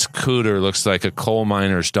Kate's cooter looks like a coal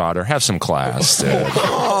miner's daughter, have some class, dude.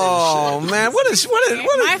 Oh man, what is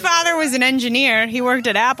My father was an engineer. He worked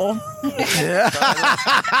at Apple.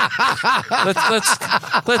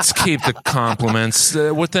 Let's keep the compliments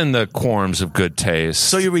within the quorums of good taste.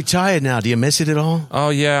 So you're retired now. Do you miss it at all? Oh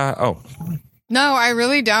yeah. Oh, No, I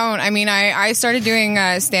really don't. I mean, I started doing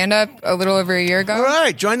stand-up a little over a year ago. All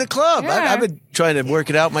right, join the club. Yeah. I've been trying to work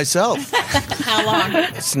it out myself. How long?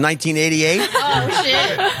 It's 1988. Oh,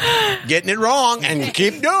 shit. Getting it wrong and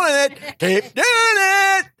keep doing it. Keep doing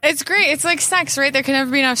it. It's great. It's like sex, right? There can never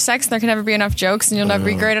be enough sex. There can never be enough jokes, and you'll never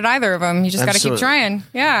be great at either of them. You just got to keep Absolutely. trying.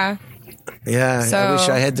 Yeah. Yeah, I So- wish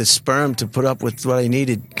I had the sperm to put up with what I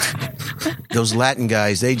needed. Those Latin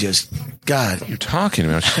guys, they just God. You're talking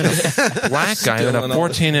about a black guy with a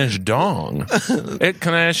 14-inch dong.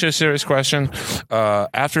 Can I ask you a serious question?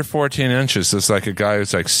 After 14 inches, does like a guy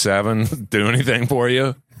who's like 7 do anything for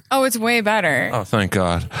you? Oh, it's way better. Oh, thank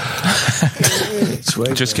God.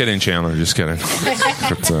 Just kidding, Chandler. Just kidding.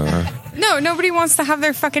 But, No, nobody wants to have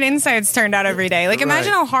their fucking insides turned out every day. Like,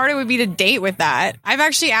 imagine how hard it would be to date with that. I've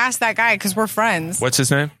actually asked that guy because we're friends. what's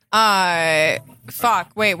his name? Fuck.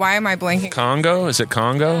 Wait, why am I blanking? Congo? Is it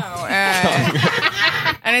Congo?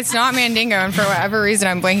 And it's not Mandingo, and for whatever reason,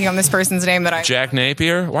 I'm blanking on this person's name that I... Jack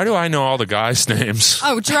Napier? Why do I know all the guys' names?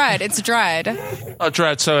 Oh, Dread. It's Dread. Oh,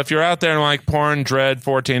 Dread. So if you're out there and like porn, Dread,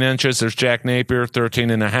 14 inches, there's Jack Napier,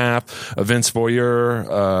 13 and a half, Vince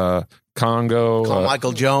Voyeur, Congo.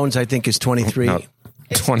 Michael Jones, I think, is 23. No,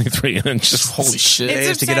 23 inches. Holy shit. He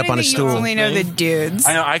has to get up on a that stool. You only know the dudes.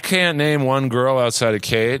 I know. I can't name one girl outside of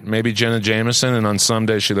Kate. Maybe Jenna Jameson, and on some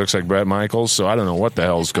days she looks like Bret Michaels. So I don't know what the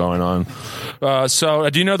hell's going on.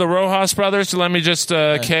 Do you know the Rojas brothers? Let me just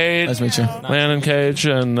Kate, Nice to meet you. Landon Cage,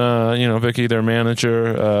 and Vicky, their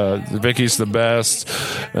manager. Vicky's the best,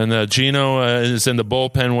 and Gino is in the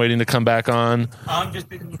bullpen waiting to come back on. I'm just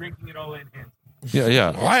drinking it all in here.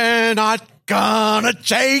 Yeah. We're not gonna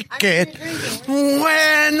take it.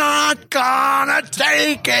 We're not gonna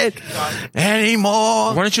take it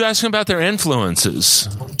anymore. Why don't you ask them about their influences?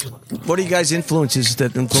 What are you guys' influences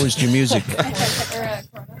that influenced your music?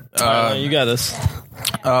 You got this.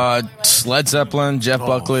 Led Zeppelin, Jeff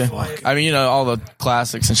Buckley. I mean, all the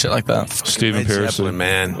classics and shit like that. Stephen Pearson,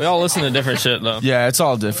 man. We all listen to different shit though. Yeah, it's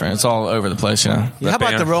all different. It's all over the place, How about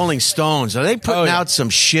band. the Rolling Stones? Are they putting out some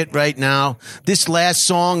shit right now? This last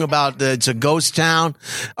song about it's a ghost town.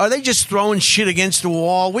 Are they just throwing shit against the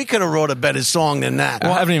wall? We could have wrote a better song than that.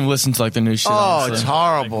 I haven't even listened to like the new shit. Oh, honestly. it's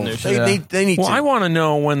horrible. They need Well, to. I want to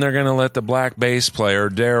know when they're going to let the black bass player,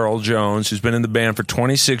 Daryl Jones, who's been in the band for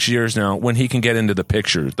 26 years now, when he can get into the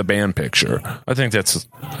picture, the band picture. I think that's...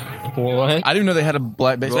 What? I didn't know they had a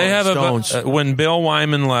black bass. They have Stones. when Bill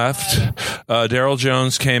Wyman left, Daryl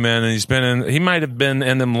Jones came in, and he might have been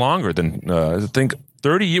in them longer than, I think...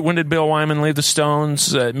 30. When did Bill Wyman leave the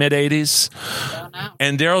Stones? Mid 80s.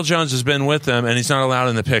 And Daryl Jones has been with them, and he's not allowed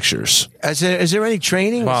in the pictures. Is there any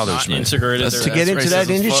training Bothers me. Integrated. to get into that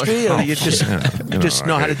industry, or you just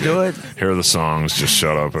know how to do it? Hear the songs. Just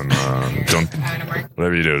shut up and don't.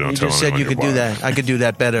 Whatever you do, don't You tell just said you could do that. I could do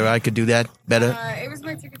that better. I could do that better. It was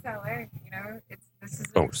my ticket to LA, This is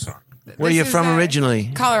Oh, sorry. Where are you from originally?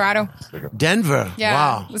 Colorado. Denver. Yeah.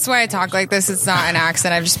 Wow. That's why I talk like this. It's not an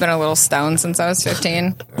accent. I've just been a little stoned since I was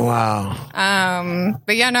 15. Wow.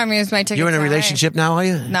 But yeah, no, I mean, it's my ticket. You're in a to LA. relationship now, are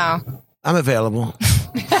you? No. I'm available.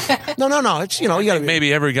 No. It's, you gotta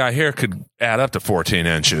Maybe every guy here could add up to 14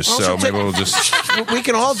 inches. So maybe we'll just. we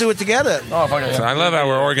can all do it together. I love how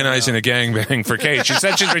we're organizing a gangbang for Kate. She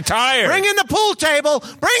said she's retired. Bring in the pool table.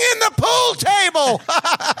 Bring in the pool table.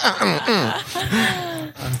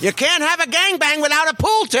 You can't have a gangbang without a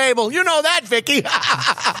pool table. You know that, Vicky.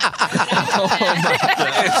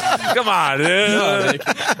 Come on, dude.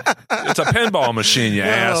 It's a pinball machine, you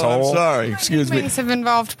asshole. I'm sorry. Excuse me. Things have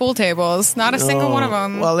involved pool tables. Not a single one of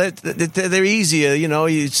them. Well, they're easier.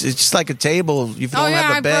 It's just like a table. You don't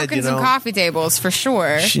have a I've bed. broken some coffee tables for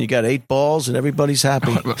sure. You got 8 balls and everybody's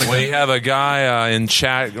happy. We have a guy in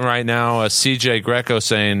chat right now, CJ Greco,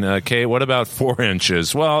 saying, Kate, what about 4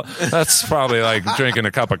 inches? Well, that's probably like drinking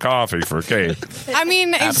a cup of coffee for Kate. I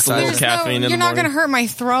mean, Appetizer caffeine in the you're not morning. going to hurt my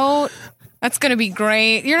throat. That's going to be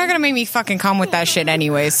great. You're not going to make me fucking come with that shit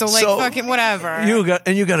anyway. So, fucking whatever. You got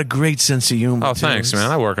a great sense of humor. Oh, too. thanks, man.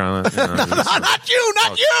 I work on it. Not you.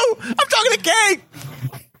 I'm talking to Kate.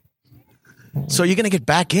 So you're going to get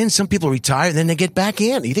back in? Some people retire, and then they get back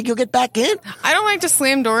in. You think you'll get back in? I don't like to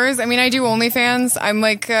slam doors. I mean, I do OnlyFans. I'm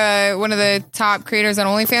like one of the top creators on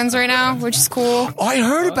OnlyFans right now, which is cool. Oh, I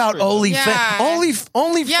heard about OnlyFans. Yeah.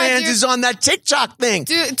 OnlyFans Yeah, dude. is on that TikTok thing.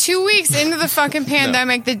 Dude, 2 weeks into the fucking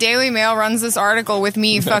pandemic, the Daily Mail runs this article with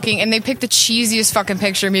me fucking, and they picked the cheesiest fucking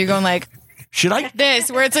picture of me going like, Should I?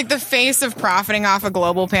 this, where it's like the face of profiting off a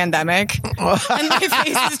global pandemic. And my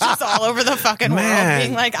face is just all over the fucking Man. world,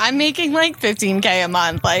 being like, I'm making like $15K a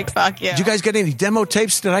month. Like, fuck you. Did you guys get any demo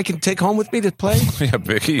tapes that I can take home with me to play? Yeah,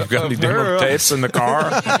 Vicky, you got any demo tapes in the car?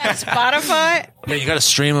 Spotify? Yeah, you got to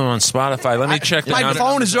stream them on Spotify. Let me check the My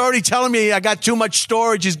phone is already telling me I got too much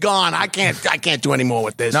storage is gone. I can't do any more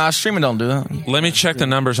with this. Nah, streaming don't do that. Let me check the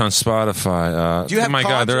numbers on Spotify. Do you have oh my God,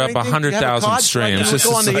 cards they're or up anything? Do you have a 100,000 card so I can streams. This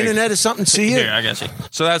go on is the like- internet or something and see it. Here, I got you.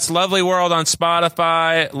 So that's Lovely World on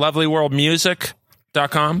Spotify, Lovely World Music.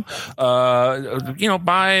 T-shirt.com.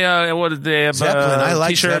 Buy what did they have? Zeppelin. I like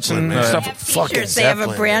T-shirts Zeppelin, and man. stuff. Fucking T-shirts. They have a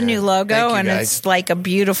Zeppelin, brand man. new logo, Thank you, and guys. it's like a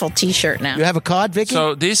beautiful T-shirt now. You have a card, Vicky?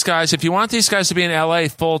 So these guys, if you want these guys to be in LA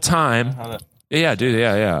full time, yeah, dude,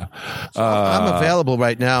 yeah. I'm available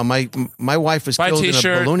right now. My wife was Buy killed in a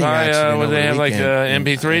T-shirt. ballooning Buy accident what over they the have like weekend.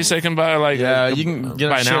 MP3s they can buy. Like Yeah, you can get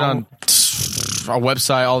buy our shit now. on our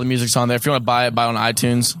website. All the music's on there. If you want to buy it, buy it on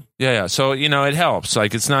iTunes. Yeah. So it helps.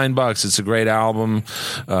 Like it's $9. It's a great album.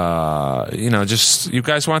 Just you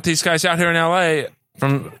guys want these guys out here in LA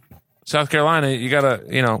from South Carolina. You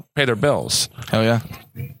gotta pay their bills. Hell yeah.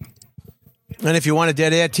 And if you want a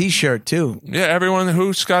Dead Air T-shirt too, Yeah, everyone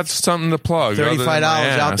who's got something to plug. other than my $35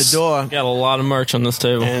 out the ass. door. Got a lot of merch on this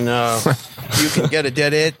table. And you can get a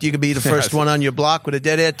Dead Air. You can be the first one on your block with a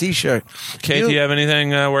Dead Air T-shirt. Kate, do you have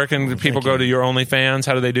anything? Where can people go to your OnlyFans?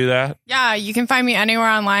 How do they do that? Yeah, you can find me anywhere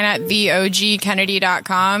online at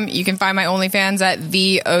theogkennedy.com. You can find my OnlyFans at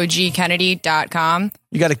theogkennedy.com.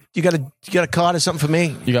 You got a card or something for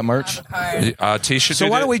me? You got merch? T-shirt. So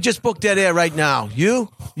why don't we just book Dead Air right now?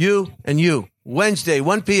 You, and you. Wednesday,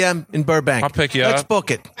 1 p.m. in Burbank. I'll pick you Let's up.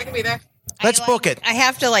 book it. I can be there. Let's book it. I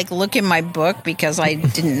have to look in my book because I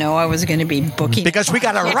didn't know I was going to be booking. Because we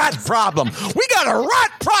got a rat problem. We got a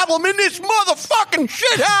rat problem in this motherfucking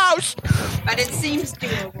shit house. But it seems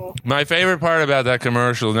doable. My favorite part about that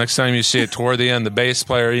commercial, next time you see it toward the end, the bass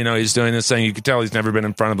player, he's doing this thing. You can tell he's never been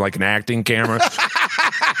in front of an acting camera.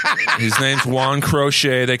 His name's Juan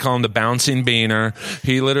Crochet. They call him the bouncing beaner.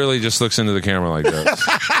 He literally just looks into the camera like this.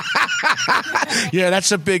 Yeah,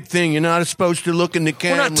 that's a big thing. You're not supposed to look in the We're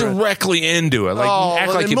camera. not directly into it. Act well, like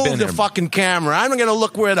then you've move been the there. fucking camera. I'm going to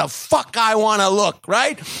look where the fuck I want to look,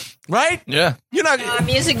 right? Right? Yeah. You're not.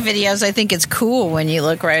 Music videos, I think it's cool when you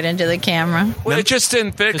look right into the camera. Well, it just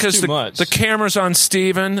didn't fit It's because too much. the camera's on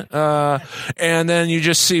Steven, and then you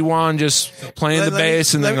just see Juan just playing the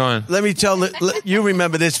bass and then going. Let me tell you.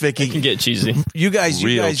 Remember this, Vicky? Can get cheesy. You guys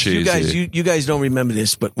don't remember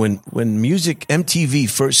this, but when music MTV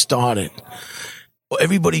first started,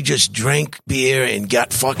 everybody just drank beer and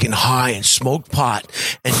got fucking high and smoked pot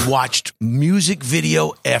and watched music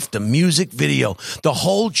video after music video. The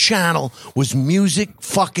whole channel was music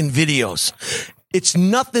fucking videos. It's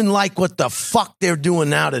nothing like what the fuck they're doing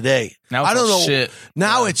now today. Now it's I don't all know. shit.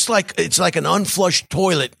 Now it's like an unflushed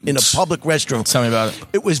toilet in a public restroom. Tell me about it.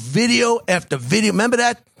 It was video after video. Remember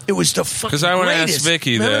that? It was the fucking Because I want to ask greatest.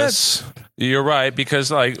 Vicky Remember that? this. You're right,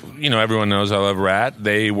 because everyone knows I love Rat.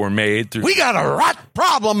 They were made through We got a rat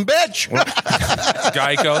problem, bitch.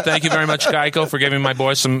 Geico. Thank you very much, Geico, for giving my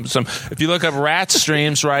boy some. If you look up Rat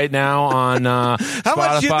streams right now on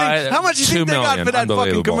Spotify, How much do you 2 think they got million. for that fucking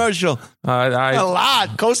Unbelievable. commercial? A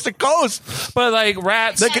lot, coast to coast. But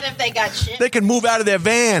Rats, If they got shit. They can move out of their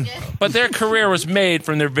van. but their career was made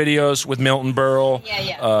from their videos with Milton Berle,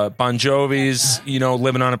 Bon Jovi's.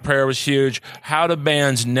 Living on a Prayer was huge. How do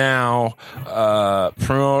bands now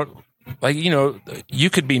promote? You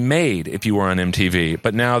could be made if you were on MTV,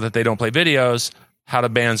 but now that they don't play videos, how do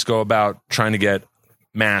bands go about trying to get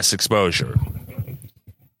mass exposure?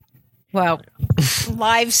 Well,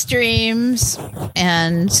 live streams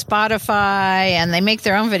and Spotify, and they make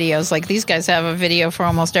their own videos. Like these guys have a video for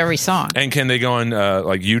almost every song. And can they go on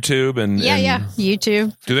YouTube and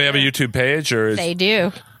YouTube. Do they have a YouTube page or They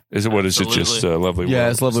do. is it it just Lovely World? Yeah,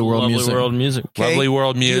 it's Lovely World Lovely Music. World Music. Lovely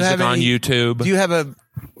World do you Music have on any- YouTube. Do you have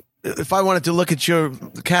if I wanted to look at your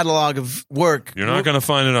catalog of work, You're not going to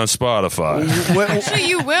find it on Spotify. Actually,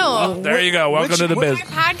 you will. There you go. Welcome to the My business.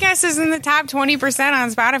 podcast is in the top 20%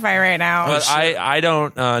 on Spotify right now. But I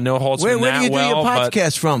don't know Holtzman where do that you do well. your but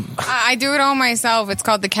podcast from? I do it all myself. It's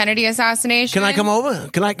called the Kennedy Assassination. Can I come over?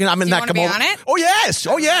 Can I? I mean, Do you not wanna come be over. on it? Oh yes!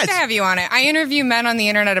 Oh I'd yes! love to have you on it. I interview men on the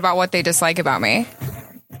internet about what they dislike about me.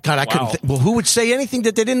 God, I couldn't. Well, who would say anything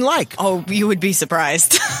that they didn't like? Oh, you would be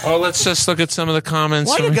surprised. Oh, let's just look at some of the comments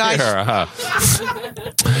Why from you guys- here.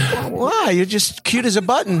 Why? You're just cute as a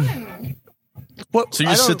button. What? So you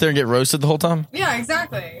just sit there and get roasted the whole time? Yeah,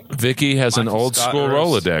 exactly. Vicky has an old Scott school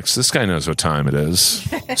Earls. Rolodex. This guy knows what time it is.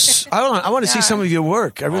 I want to see Yeah. some of your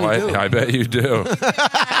work. I really do. I bet you do.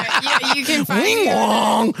 Yeah, you can find Wing me.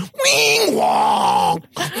 wong, wing wong.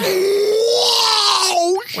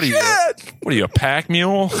 Wow, What are you? shit. What are you, a pack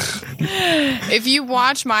mule? If you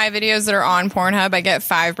watch my videos that are on Pornhub, I get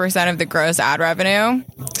 5% of the gross ad revenue.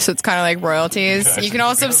 So it's kind of like royalties. You can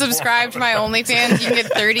also subscribe to my OnlyFans. You can get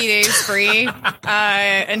 30 days free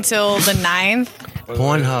until the 9th.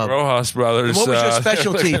 Pornhub. Rojas Brothers. What was your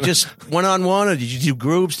specialty? Just one-on-one, or did you do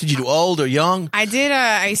groups? Did you do old or young? I did.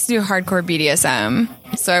 I used to do hardcore BDSM.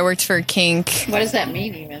 So I worked for Kink. What does that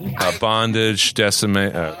mean, even? Bondage,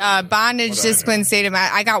 decimate. Bondage, discipline, state of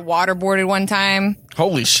mind. I got waterboarded one time.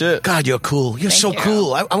 Holy shit. God, you're cool. You're so you.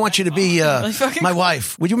 cool. I want you to be fucking my cool.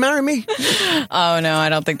 wife. Would you marry me? Oh, no, I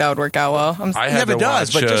don't think that would work out well. I It had never to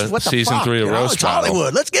does, watch but just what the season fuck? 3 of you know? Roast It's Battle.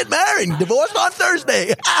 Hollywood. Let's get married. Divorced on Thursday.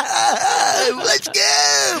 Let's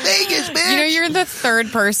go. Vegas, bitch. You know, you're the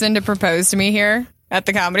third person to propose to me here at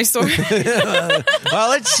the Comedy Store. Well,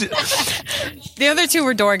 let's... The other two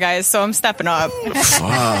were door guys, so I'm stepping up.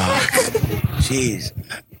 Fuck. Jeez.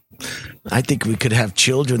 I think we could have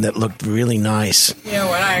children that looked really nice. You know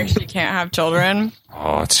what? I actually can't have children.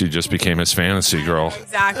 Oh, she just became his fantasy girl.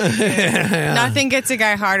 Exactly. Nothing gets a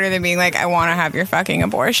guy harder than being like, I want to have your fucking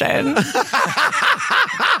abortion.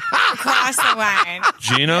 Cross the line.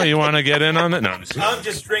 Gino, you want to get in on that? No. I'm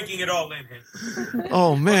just drinking it all in here.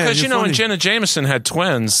 Oh, man. Because, you you're know, when funny. Jenna Jameson had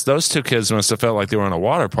twins, those two kids must have felt like they were on a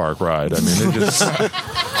water park ride. I mean, they just...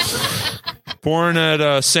 Born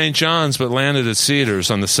at St. John's, but landed at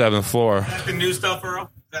Cedars on the 7th floor. The new stuff, Earl? Is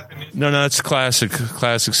that the new stuff? No, it's classic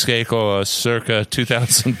Skakel, circa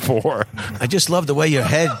 2004. I just love the way your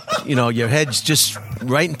head's just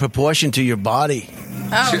right in proportion to your body.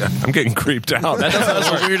 I'm getting creeped out. That's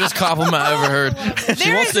the weirdest compliment I ever heard. She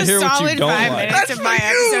There wants is to a hear what you solid don't 5 like. minutes of my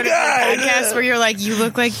episode of the podcast where you're like, you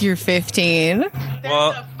look like you're 15. There's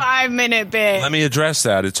a 5-minute bit. Let me address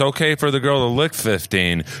that. It's okay for the girl to look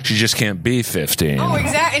 15. She just can't be 15. Oh,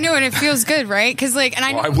 exactly. No, and it feels good, right? Because, like, and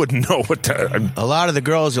I know. I wouldn't know what to... A lot of the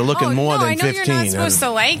girls are looking more no, than I know 15. you're not supposed to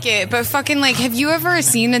like it, but fucking, like, have you ever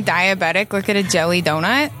seen a diabetic look at a jelly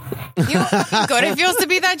donut? You know how fucking good it feels to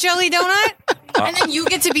be that jelly donut? And then you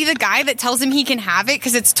get to be the guy that tells him he can have it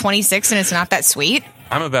because it's 26 and it's not that sweet?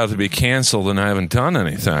 I'm about to be canceled and I haven't done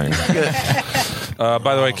anything.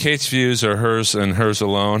 By the way, Kate's views are hers and hers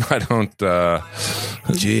alone. I don't...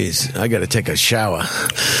 Jeez, I got to take a shower.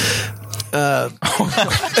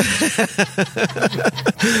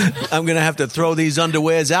 I'm going to have to throw these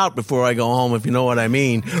underwears out before I go home, if you know what I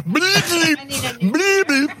mean. Bleep, bleep,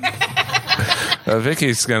 bleep.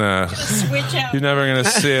 Vicky's gonna. Switch out. You're never gonna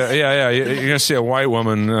see. You're gonna see a white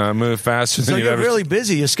woman move faster So than you've you're ever. really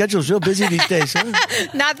busy. Your schedule's real busy these days, huh?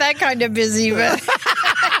 Not that kind of busy, but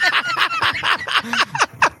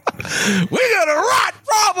We got a rat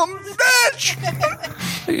problem,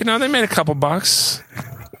 bitch! You know, they made a couple bucks.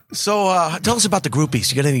 So, tell us about the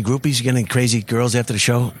groupies. You got any groupies? You got any crazy girls after the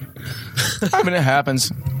show? I mean, it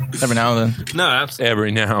happens every now and then. No, absolutely.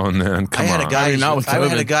 Every now and then. Come I had on. a guy. I mean, not with I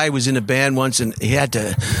had COVID. a guy who was in a band once, and he had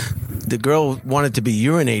to. The girl wanted to be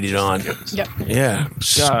urinated on. Yep. Yeah,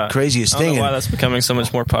 God, craziest I don't thing. know why that's becoming so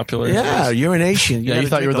much more popular. Yeah, urination. Yeah, you gotta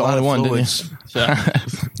thought you were drink the a lot only of one, didn't fluids. you?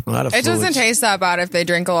 A lot of It doesn't fluids. taste that bad if they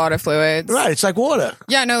drink a lot of fluids. Right, it's like water.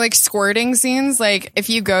 Yeah, no, like squirting scenes. Like if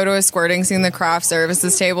you go to a squirting scene, the craft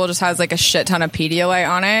services table just has like a shit ton of Pedialyte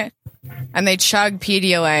on it, and they chug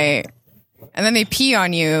Pedialyte, and then they pee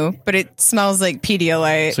on you, but it smells like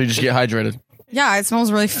Pedialyte. So you just get hydrated. Yeah, it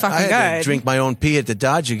smells really I fucking had good. to drink my own pee at the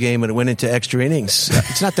Dodger game, and it went into extra innings.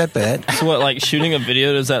 It's not that bad. So what, like shooting a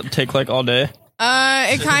video, does that take like all day?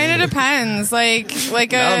 It kind of depends. Like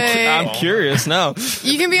I'm curious now.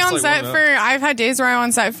 you can be on like set one for. I've had days where I'm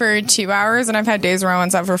on set for 2 hours, and I've had days where I'm on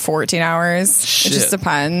set for 14 hours. It just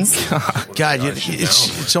depends. God,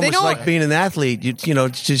 it's almost don't- like being an athlete. You know,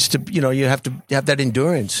 it's just you have to have that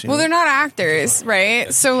endurance. you Well, know? they're not actors,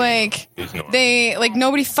 right? So like they like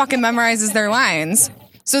nobody fucking memorizes their lines.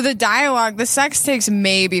 So the dialogue, the sex takes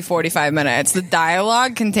maybe 45 minutes. The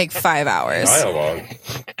dialogue can take 5 hours. Dialogue.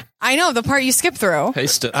 I know the part you skip through.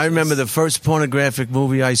 Taste it. I remember the first pornographic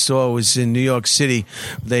movie I saw was in New York City.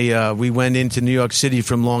 We went into New York City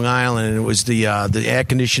from Long Island, and it was the air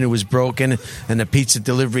conditioner was broken, and the pizza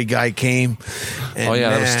delivery guy came. And Oh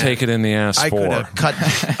yeah, that was man, Take It in the Ass I 4.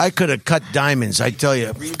 could have cut diamonds. I tell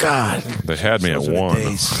you, God, They had me at those were the 1.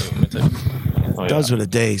 days. Those were the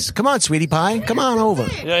days. Come on, sweetie pie, come on over.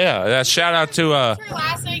 Yeah. Shout out to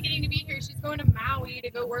last night getting to be here. She's going to Maui to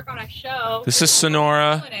go work on a show. this is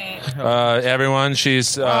Sonora. Everyone, she's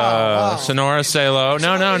Sonora. Say hello.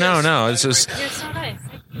 No. It's just You're so nice.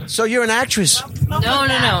 So you're an actress. No.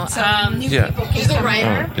 yeah. She's a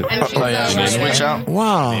writer. And she's Should we switch out?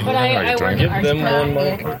 Wow, But I work Give in them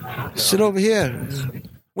art. one mic. sit over here.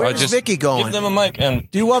 Where's just Vicky going? Give them a mic and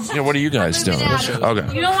Do you want? Yeah, what are you guys doing?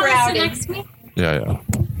 Okay. You don't want to sit next to me? Yeah.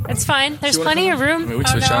 It's fine. There's plenty of room. We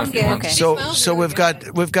switch out. okay. So we've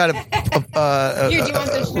got we've got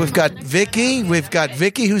Vicky,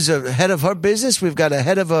 who's a head of her business. We've got a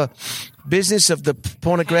head of a business of the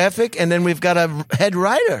pornographic, and then we've got a head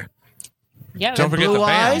writer. Yeah, Don't forget Blue the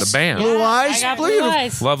band. eyes, The band. Blue eyes, I got beautiful. blue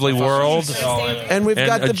eyes. Lovely World. And we've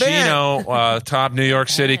got the band. Gino, top New York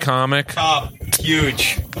City comic. Top,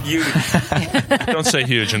 huge. Don't say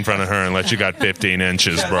huge in front of her unless you got 15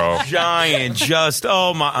 inches, bro. Giant, just,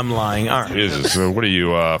 oh my, I'm lying. All right. Jesus. So what are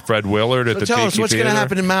you, Fred Willard at the Tell us Tiki what's going to Theater?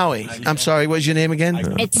 happen in Maui. I'm sorry, what's your name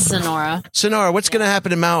again? It's Sonora. Sonora, what's going to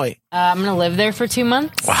happen in Maui? I'm going to live there for 2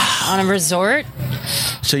 months on a resort.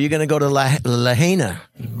 So you're going to go to Lahaina.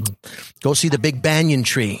 Go see the big banyan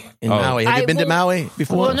tree in Maui. Have you been to Maui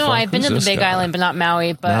before? Well, no, I've been to the this Big guy? Island, but not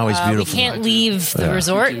Maui. But Maui's we beautiful. can't leave the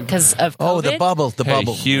resort because of COVID. Oh, the bubble. Hey,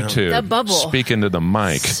 YouTube. The bubble. Speak into the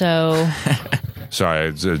mic. So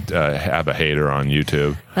Sorry, I have a hater on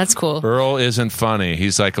YouTube. that's cool. Earl isn't funny.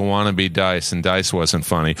 He's like a wannabe Dice, and Dice wasn't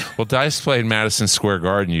funny. Well, Dice played Madison Square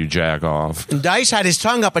Garden, you jack off. And Dice had his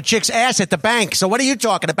tongue up a chick's ass at the bank. So what are you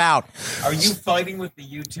talking about? Are you fighting with the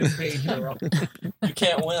YouTube page, Earl? You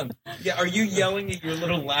can't win. Yeah, are you yelling at your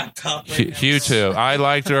little laptop right now? YouTube. I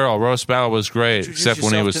liked Earl. Roast Battle was great, except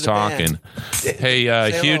when he yourself was to the talking. Hey,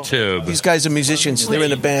 Say hello. YouTube. These guys are musicians. They're in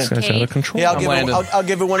the band. That's out of control. Yeah, I'm Landon. I'll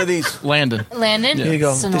give her one of these. Landon. Landon, Here you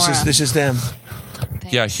go. Sonora. This is them.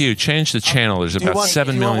 Yeah, Hugh, change the channel. There's Do you about want-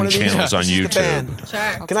 7 do you want million one of these? channels on This is the YouTube. band.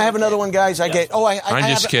 Sure. Can I have another one, guys? I I'm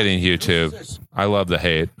just have- kidding, YouTube. I love the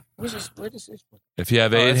hate. If you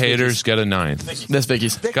have 8 that's haters, get a 9th. That's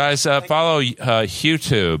Vicky's. Guys, follow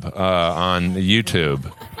YouTube on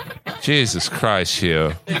YouTube. Jesus Christ,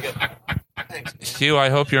 Hugh. Hugh, I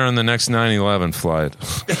hope you're on the next 9/11 flight.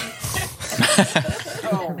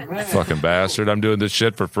 Fucking bastard. I'm doing this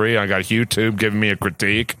shit for free. I got YouTube giving me a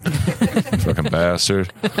critique. Fucking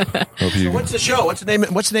bastard. Hope you. What's the show? What's the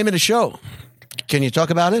name of the show? Can you talk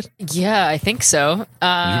about it? Yeah, I think so.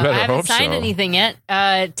 I better haven't hope signed so. anything yet.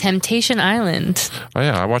 Temptation Island. Oh,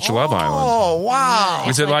 yeah, I watch Love Island. Oh, wow.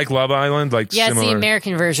 Is it like Love Island? Like Yeah, it's the similar?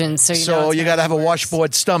 American version. So So you got to have a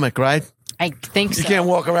washboard stomach, right? I think so. You can't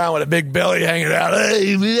walk around with a big belly hanging out.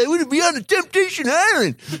 Hey, I want to be on the Temptation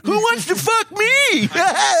Island. Who wants to fuck me?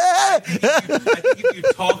 I think if you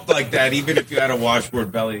talked like that, even if you had a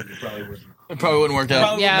washboard belly, you probably wouldn't. It probably wouldn't work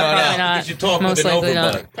out. Yeah, No, probably no. not. Because you talk Most with an likely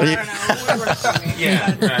not. overbutt.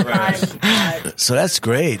 Yeah, right. So that's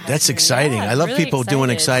great. That's exciting. Yeah, I love really people doing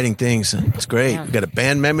excited. exciting things. It's great. Yeah. You got a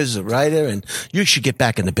band member, a writer, and you should get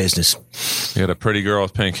back in the business. You had a pretty girl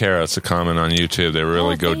with pink hair. That's a comment on YouTube. They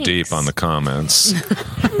really go thanks. deep on the comments.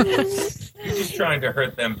 You're just trying to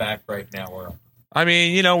hurt them back right now, Earl. I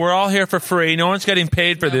mean, you know, we're all here for free. No one's getting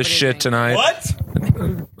paid for this shit tonight. What?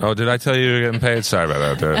 Oh, did I tell you you're getting paid? Sorry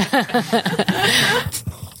about that, dude.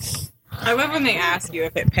 I love when they ask you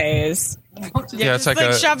if it pays. Yeah, it's like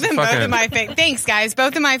Like a shove them both fucking- in my face. Thanks, guys.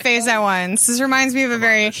 Both in my face at once. This reminds me of a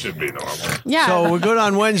very Should be normal. yeah. So we're good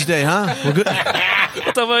on Wednesday, huh? We're good.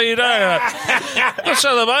 What the fuck are you talking about? Don't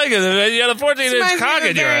show the mic. You got a 14-inch This reminds cock me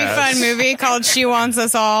of in a your very ass. fun movie called She Wants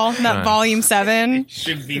Us All, that Volume 7,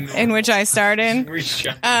 Should be in which I starred in.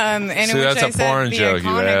 And in See, which that's I a said porn the joke, you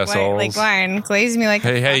iconic assholes. like line, glaze me like a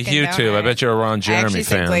Hey, fucking YouTube. I donut. bet you're a Ron I Jeremy actually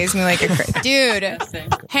said fan. glaze me like a dude.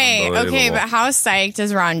 Hey, okay, Unbelievable. but how psyched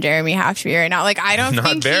does Ron Jeremy have to be right now? Like, I don't Not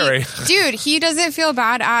think very. dude, he doesn't feel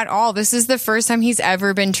bad at all. This is the first time he's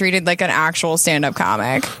ever been treated like an actual stand-up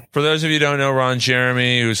comic. For those of you who don't know, Ron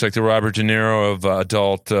Jeremy, who's like the Robert De Niro of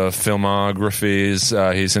adult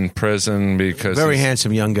filmographies, he's in prison because Very he's-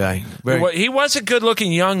 handsome young guy. Very. Well, he was a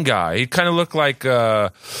good-looking young guy. He kind of looked like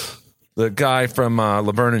the guy from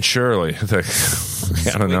Laverne and Shirley.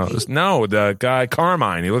 I don't know. No, the guy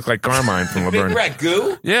Carmine. He looked like Carmine from Big Laverne.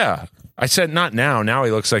 Ragu? Yeah. I said not now. Now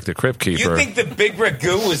he looks like the Crypt Keeper. You think the Big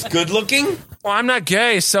Ragu was good looking? Well, I'm not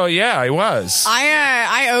gay, so yeah, he was.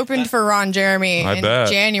 I opened for Ron Jeremy I in bet.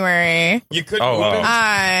 January. You couldn't, Oh, book,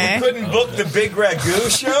 oh. you couldn't book the Big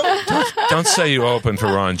Ragu show? Don't say you opened for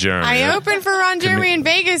Ron Jeremy. I opened for Ron Jeremy in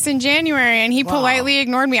Vegas in January, and he politely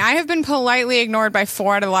ignored me. I have been politely ignored by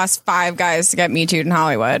 4 out of the last 5 guys to get Me Too'd in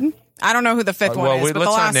Hollywood. I don't know who the 5th well, one is, but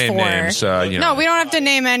let's the not last name 4. names, you No, know. we don't have to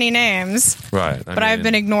name any names. Right. But I've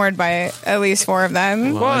been ignored by at least 4 of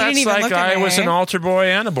them. Well, You didn't that's even like look at I me. was an altar boy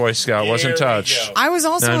and a Boy Scout. Wasn't touched. I was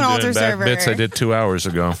also an I'm altar doing bad server. bits I did 2 hours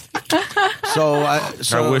ago. So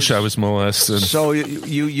I wish I was molested. So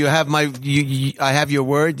you have my I have your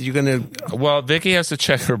word. You're gonna. Well, Vicky has to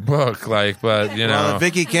check her book, but you know, Well, if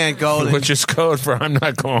Vicky can't go, then which is code for I'm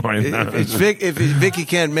not going. if Vicky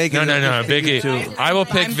can't make it, No, Vicky. I will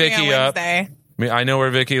pick 9 p.m. Vicky up. Wednesday. I know where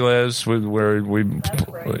Vicky lives. Yeah,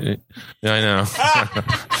 I know.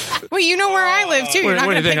 Well, you know where I live too. You're not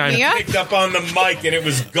what do going you to think pick me up. Picked up on the mic and it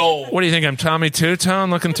was gold. What do you think? I'm Tommy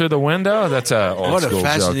Two-Tone looking through the window? That's a old What a school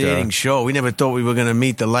fascinating joke show. We never thought we were going to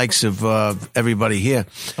meet the likes of everybody here.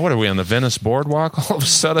 there. What are we on the Venice Boardwalk all of a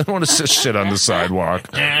sudden? What is this shit on the sidewalk?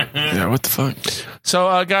 Yeah, what the fuck?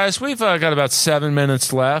 So, guys, we've got about 7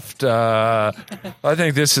 minutes left. I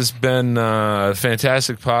think this has been a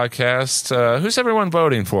fantastic podcast. Who's everyone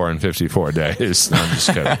voting for in 54 days? No, I'm just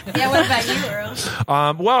kidding. Yeah, what about you,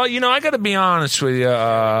 Earl? Well, I got to be honest with you.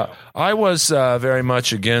 I was very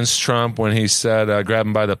much against Trump when he said grab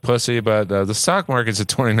him by the pussy, but the stock market's at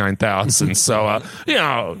 29,000. So,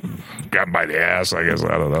 grab him by the ass, I guess.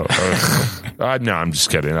 I don't know. No, I'm just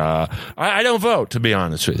kidding. I don't vote, to be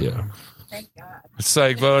honest with you. Thank God. It's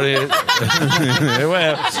like voting.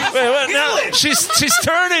 wait, no, she's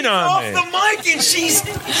turning on Off me. the mic and she's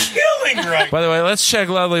killing right. By the way, let's check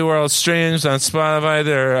Lovely World streams on Spotify.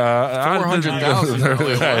 They're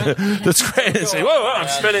 400,000. That's crazy. Whoa, I'm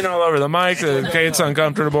spinning all over the mic. Kate's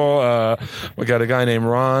uncomfortable. We got a guy named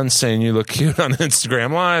Ron saying you look cute on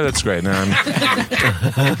Instagram Live. That's great. Now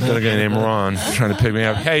got a guy named Ron trying to pick me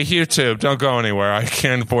up. Hey, YouTube, don't go anywhere. I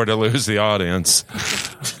can't afford to lose the audience.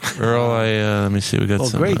 Earl, let me see. We got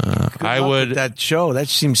some. Great. Good I luck would. with that show. That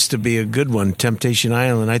seems to be a good one. Temptation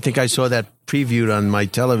Island. I think I saw that previewed on my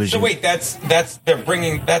television. So wait, that's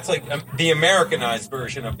like the Americanized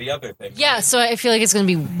version of the other thing. Yeah, so I feel like it's going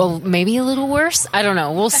to be maybe a little worse. I don't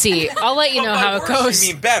know. We'll see. I'll let you know how it goes.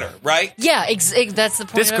 You mean better, right? Yeah, that's the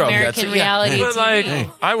point This of girl American gets it, yeah. reality But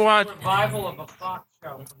TV. I want. Revival of a Fox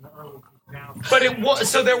show from the early 2000s. But it was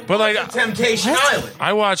so there But like, was a Temptation Island.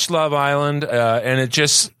 I watched Love Island, and it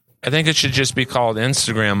just. I think it should just be called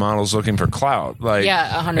Instagram models looking for clout. Like, Yeah,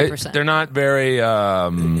 100%. They're not very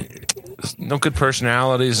no good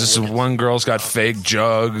personalities. This one girl's got fake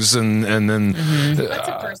jugs, and then That's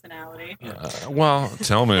a personality. well,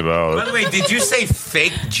 tell me about By the way, did you say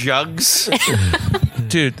fake jugs? it,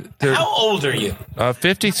 dude. They're How old are you?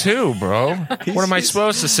 52, bro. What am I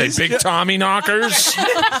supposed to say? Big Tommy knockers?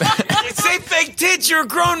 You say fake tits. You're a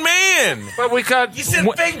grown man. But we got You said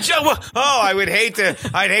fake jug. Oh, I'd hate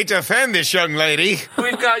to offend this young lady.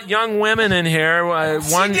 we've got young women in here.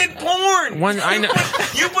 One She did porn. I know.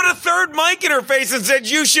 You put a third mic in her face and said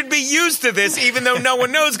you should be used to this, even though no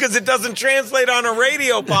one knows because it doesn't translate on a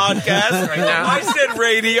radio podcast. Right now. I said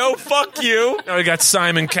radio. Fuck you. Now we got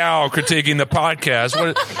Simon Cowell critiquing the podcast.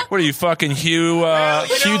 What are you, fucking Hugh?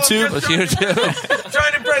 Hugh You're Hugh trying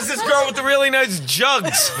to impress this girl with the really nice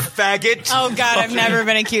jugs, faggot. Oh God, I've never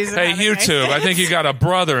been accused of Hey, having YouTube, I think you got a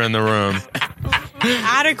brother in the room.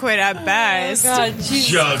 adequate at best. God, Jesus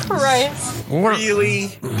Jugs. Christ. What, Really?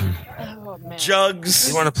 Jugs.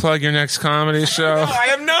 you want to plug your next comedy show? I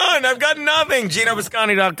have none. I've got nothing.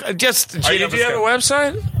 GinoBisconti.com. Just Gino Do you have a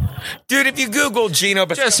website? Dude, if you Google Gino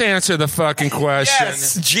Bisconti. Just answer the fucking question.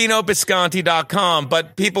 Yes, GinoBisconti.com,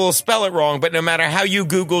 but people will spell it wrong. But no matter how you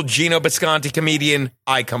Google Gino Bisconti comedian,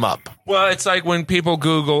 I come up. Well, it's like when people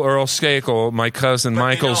Google Earl Skakel, my cousin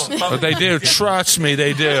Michael's. don't. But they do. Trust me,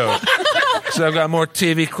 they do. So I've got more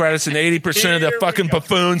TV credits than 80% of the fucking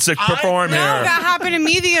buffoons that perform No, here. that happened to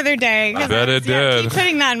me the other day. I bet it did. Keep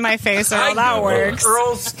putting that in my face, Earl. That works.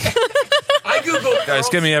 Earl's. I Googled. Guys,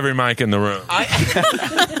 give me every mic in the room.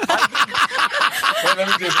 Let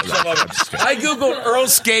me do this. I Googled Earl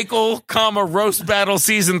Skakel, comma, Roast Battle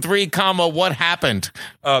Season 3, comma, what happened?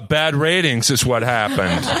 Bad ratings is what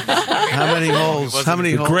happened. How many holes? How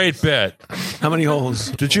many holes? Great bit. How many holes?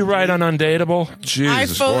 Did you write on Undateable? Jesus, I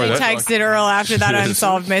fully boy, that- texted Earl after that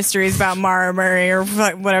Unsolved Mysteries about Mara Murray or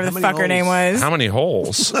whatever the many fuck her name was. How many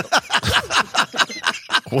holes?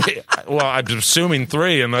 Wait, well, I'm assuming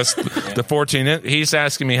 3, unless the 14. He's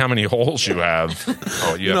asking me how many holes you have.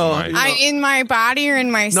 Oh, you No, have I in my body or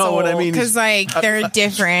in my soul? what I mean is- because like they're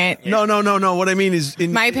different. No. What I mean is,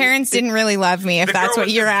 My parents didn't really love me. If The that's girl what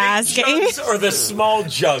with you're the big asking. jugs or the small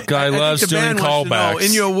jug? Guy I think loves the doing band wants to know, callbacks.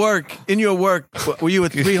 in your work, were you a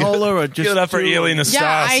 3-holer or just Give it up for 2? Ely Nastasi.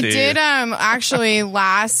 Yeah, I did. Actually,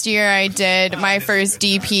 last year I did my first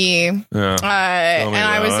DP, Yeah. and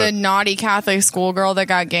I was about a it. naughty Catholic schoolgirl that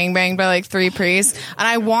got gangbanged by like 3 priests, and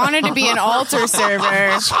I wanted to be an altar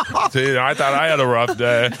server, Dude, I thought I had a rough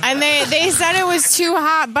day. and they said it was too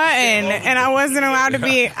hot button, and I wasn't allowed to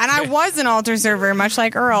be, and I was an altar server, much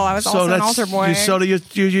like Earl. I was also an altar boy. So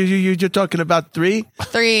you're talking about 3?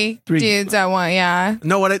 Three dudes at one, yeah.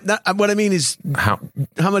 No, what I mean is, How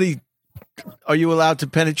how many are you allowed to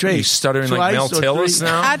penetrate? you stuttering like Mel Twice or Tillis 3?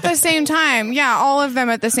 now? At the same time, yeah, all of them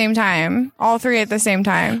at the same time, all 3 at the same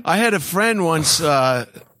time. I had a friend once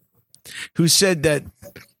who said that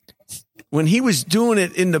when he was doing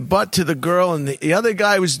it in the butt to the girl and the other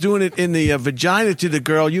guy was doing it in the vagina to the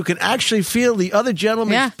girl, you can actually feel the other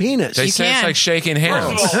gentleman's penis. They say it's like shaking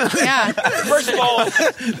hands. Yeah. First of all, if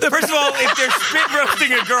they're spit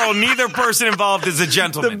roasting a girl, neither person involved is a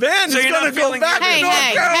gentleman. The band is going to go back Hey, to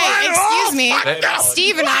North Carolina. excuse me.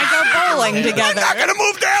 Steve and I go bowling together. I'm not going to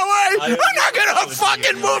move to L.A. I'm not going to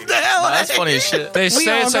fucking move to L.A. That's funny as shit. They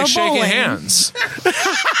say it's like shaking bowling. hands.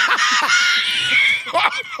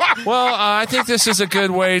 Well, I think this is a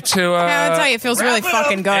good way to I'll tell you, it feels really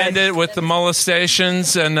fucking good. end it with the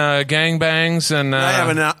molestations and gangbangs. And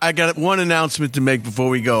I got one announcement to make before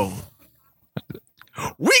we go.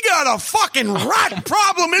 We got a fucking rat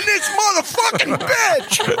problem in this motherfucking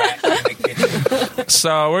bitch.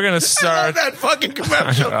 So we're gonna I love start. that fucking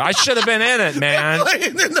commercial. I should have been in it, man.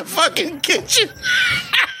 Playing in the fucking kitchen.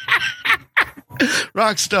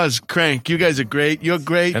 Rockstars, Crank. You guys are great. You're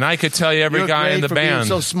great. And I could tell you every You're guy great in the for being band.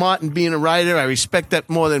 so smart and being a writer. I respect that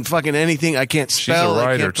more than fucking anything. I can't She's spell. a I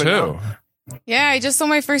writer can't too. pronounce. Yeah, I just saw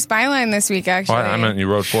my first byline this week, actually. Well, I meant you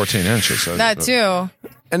wrote 14 inches. So that too.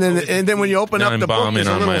 And then when you open Now up I'm the book, bombing there's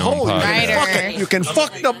a on little my own hole. You podcast. can fuck it. You can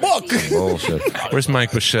fuck the book. Bullshit. Where's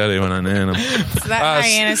Mike Bichetti when I need him? So that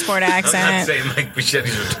Hyannis Sport accent. Mike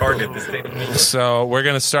Bichetti's retarded this day. So we're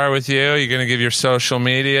going to start with you. You're going to give your social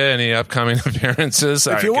media, any upcoming appearances.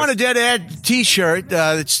 If you want a Dead Ad T-shirt,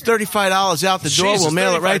 it's $35 out the door. We'll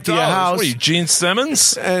mail it right to your house. What are you, Gene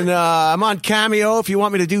Simmons? And I'm on Cameo if you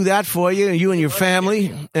want me to do that for you and your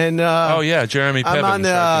family. And Oh, yeah, Jeremy Piven. I'm on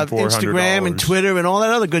Instagram and $400. Twitter and all that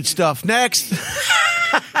other good stuff. Next.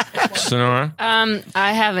 Sonora?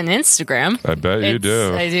 I have an Instagram. I bet you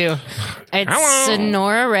do. I do. It's Hello.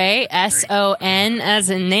 Sonora Ray, SON as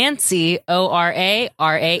in Nancy,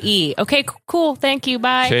 ORARAE. Okay, cool. Thank you.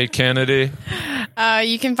 Bye. Kate Kennedy.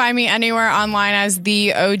 You can find me anywhere online as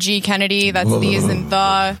the OG Kennedy. That's the as in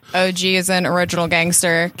the OG as in original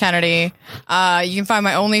gangster Kennedy. You can find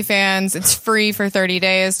my OnlyFans. It's free for 30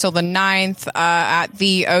 days till the 9th at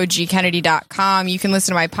theogkennedy.com. You can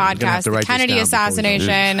listen to my have podcast, to The write this Kennedy down before we go.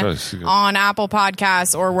 Assassination, Jesus Christ. on Apple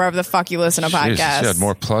Podcasts or wherever the fuck you listen to Jesus, podcasts. you had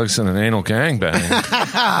more plugs than an anal gangbang.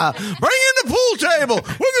 Bring in the pool table. We're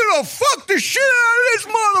going to fuck the shit out of this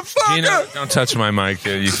motherfucker. Gino, don't touch my mic,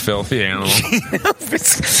 you filthy animal.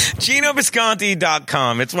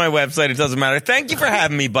 GinoVisconti.com. It's my website. It doesn't matter. Thank you for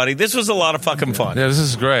having me, buddy. This was a lot of fucking fun. Yeah, this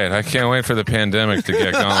is great. I can't wait for the pandemic to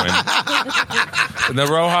get going. And the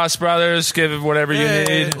Rojas brothers, give it whatever you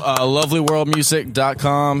need.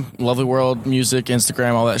 LovelyWorldMusic.com, Lovely World Music,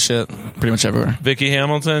 Instagram, all that shit. Pretty much everywhere. Vicky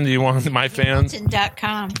Hamilton, do you want my fans?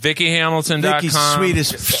 .com. VickyHamilton.com. Vicky's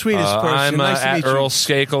sweetest person. I'm Nice to at meet you. Earl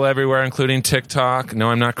Skakel everywhere, including TikTok. No,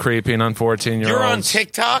 I'm not creeping on 14-year-olds. You're on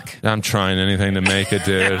TikTok? I'm trying anything to make it,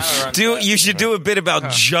 dude. You should do a bit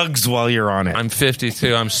about jugs while you're on it. I'm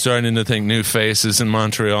 52. I'm starting to think new faces in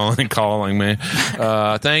Montreal and calling me.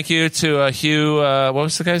 Thank you to Hugh. What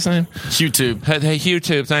was the guy's name? YouTube. Hey,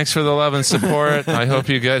 HughTube. Thanks for the love and support. I hope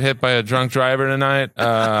you get hit by a drunk driver tonight.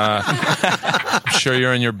 I'm sure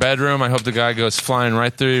you're in your bedroom. I hope the guy goes flying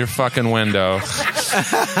right through your fucking window.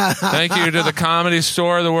 Thank you to the Comedy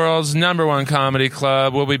Store, the world's #1 comedy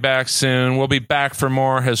club. We'll be back soon. We'll be back for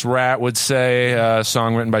more, as Rat would say. A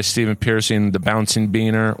song written by Stephen Piercy, The Bouncing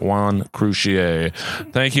Beaner, Juan Crucier.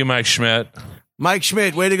 Thank you, Mike Schmidt. Mike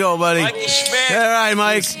Schmidt, way to go, buddy. Mike Schmidt. All right,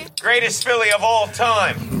 Mike. Greatest Philly of all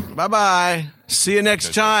time. Bye-bye. See you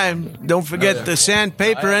next time. Don't forget the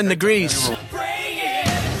sandpaper and the grease.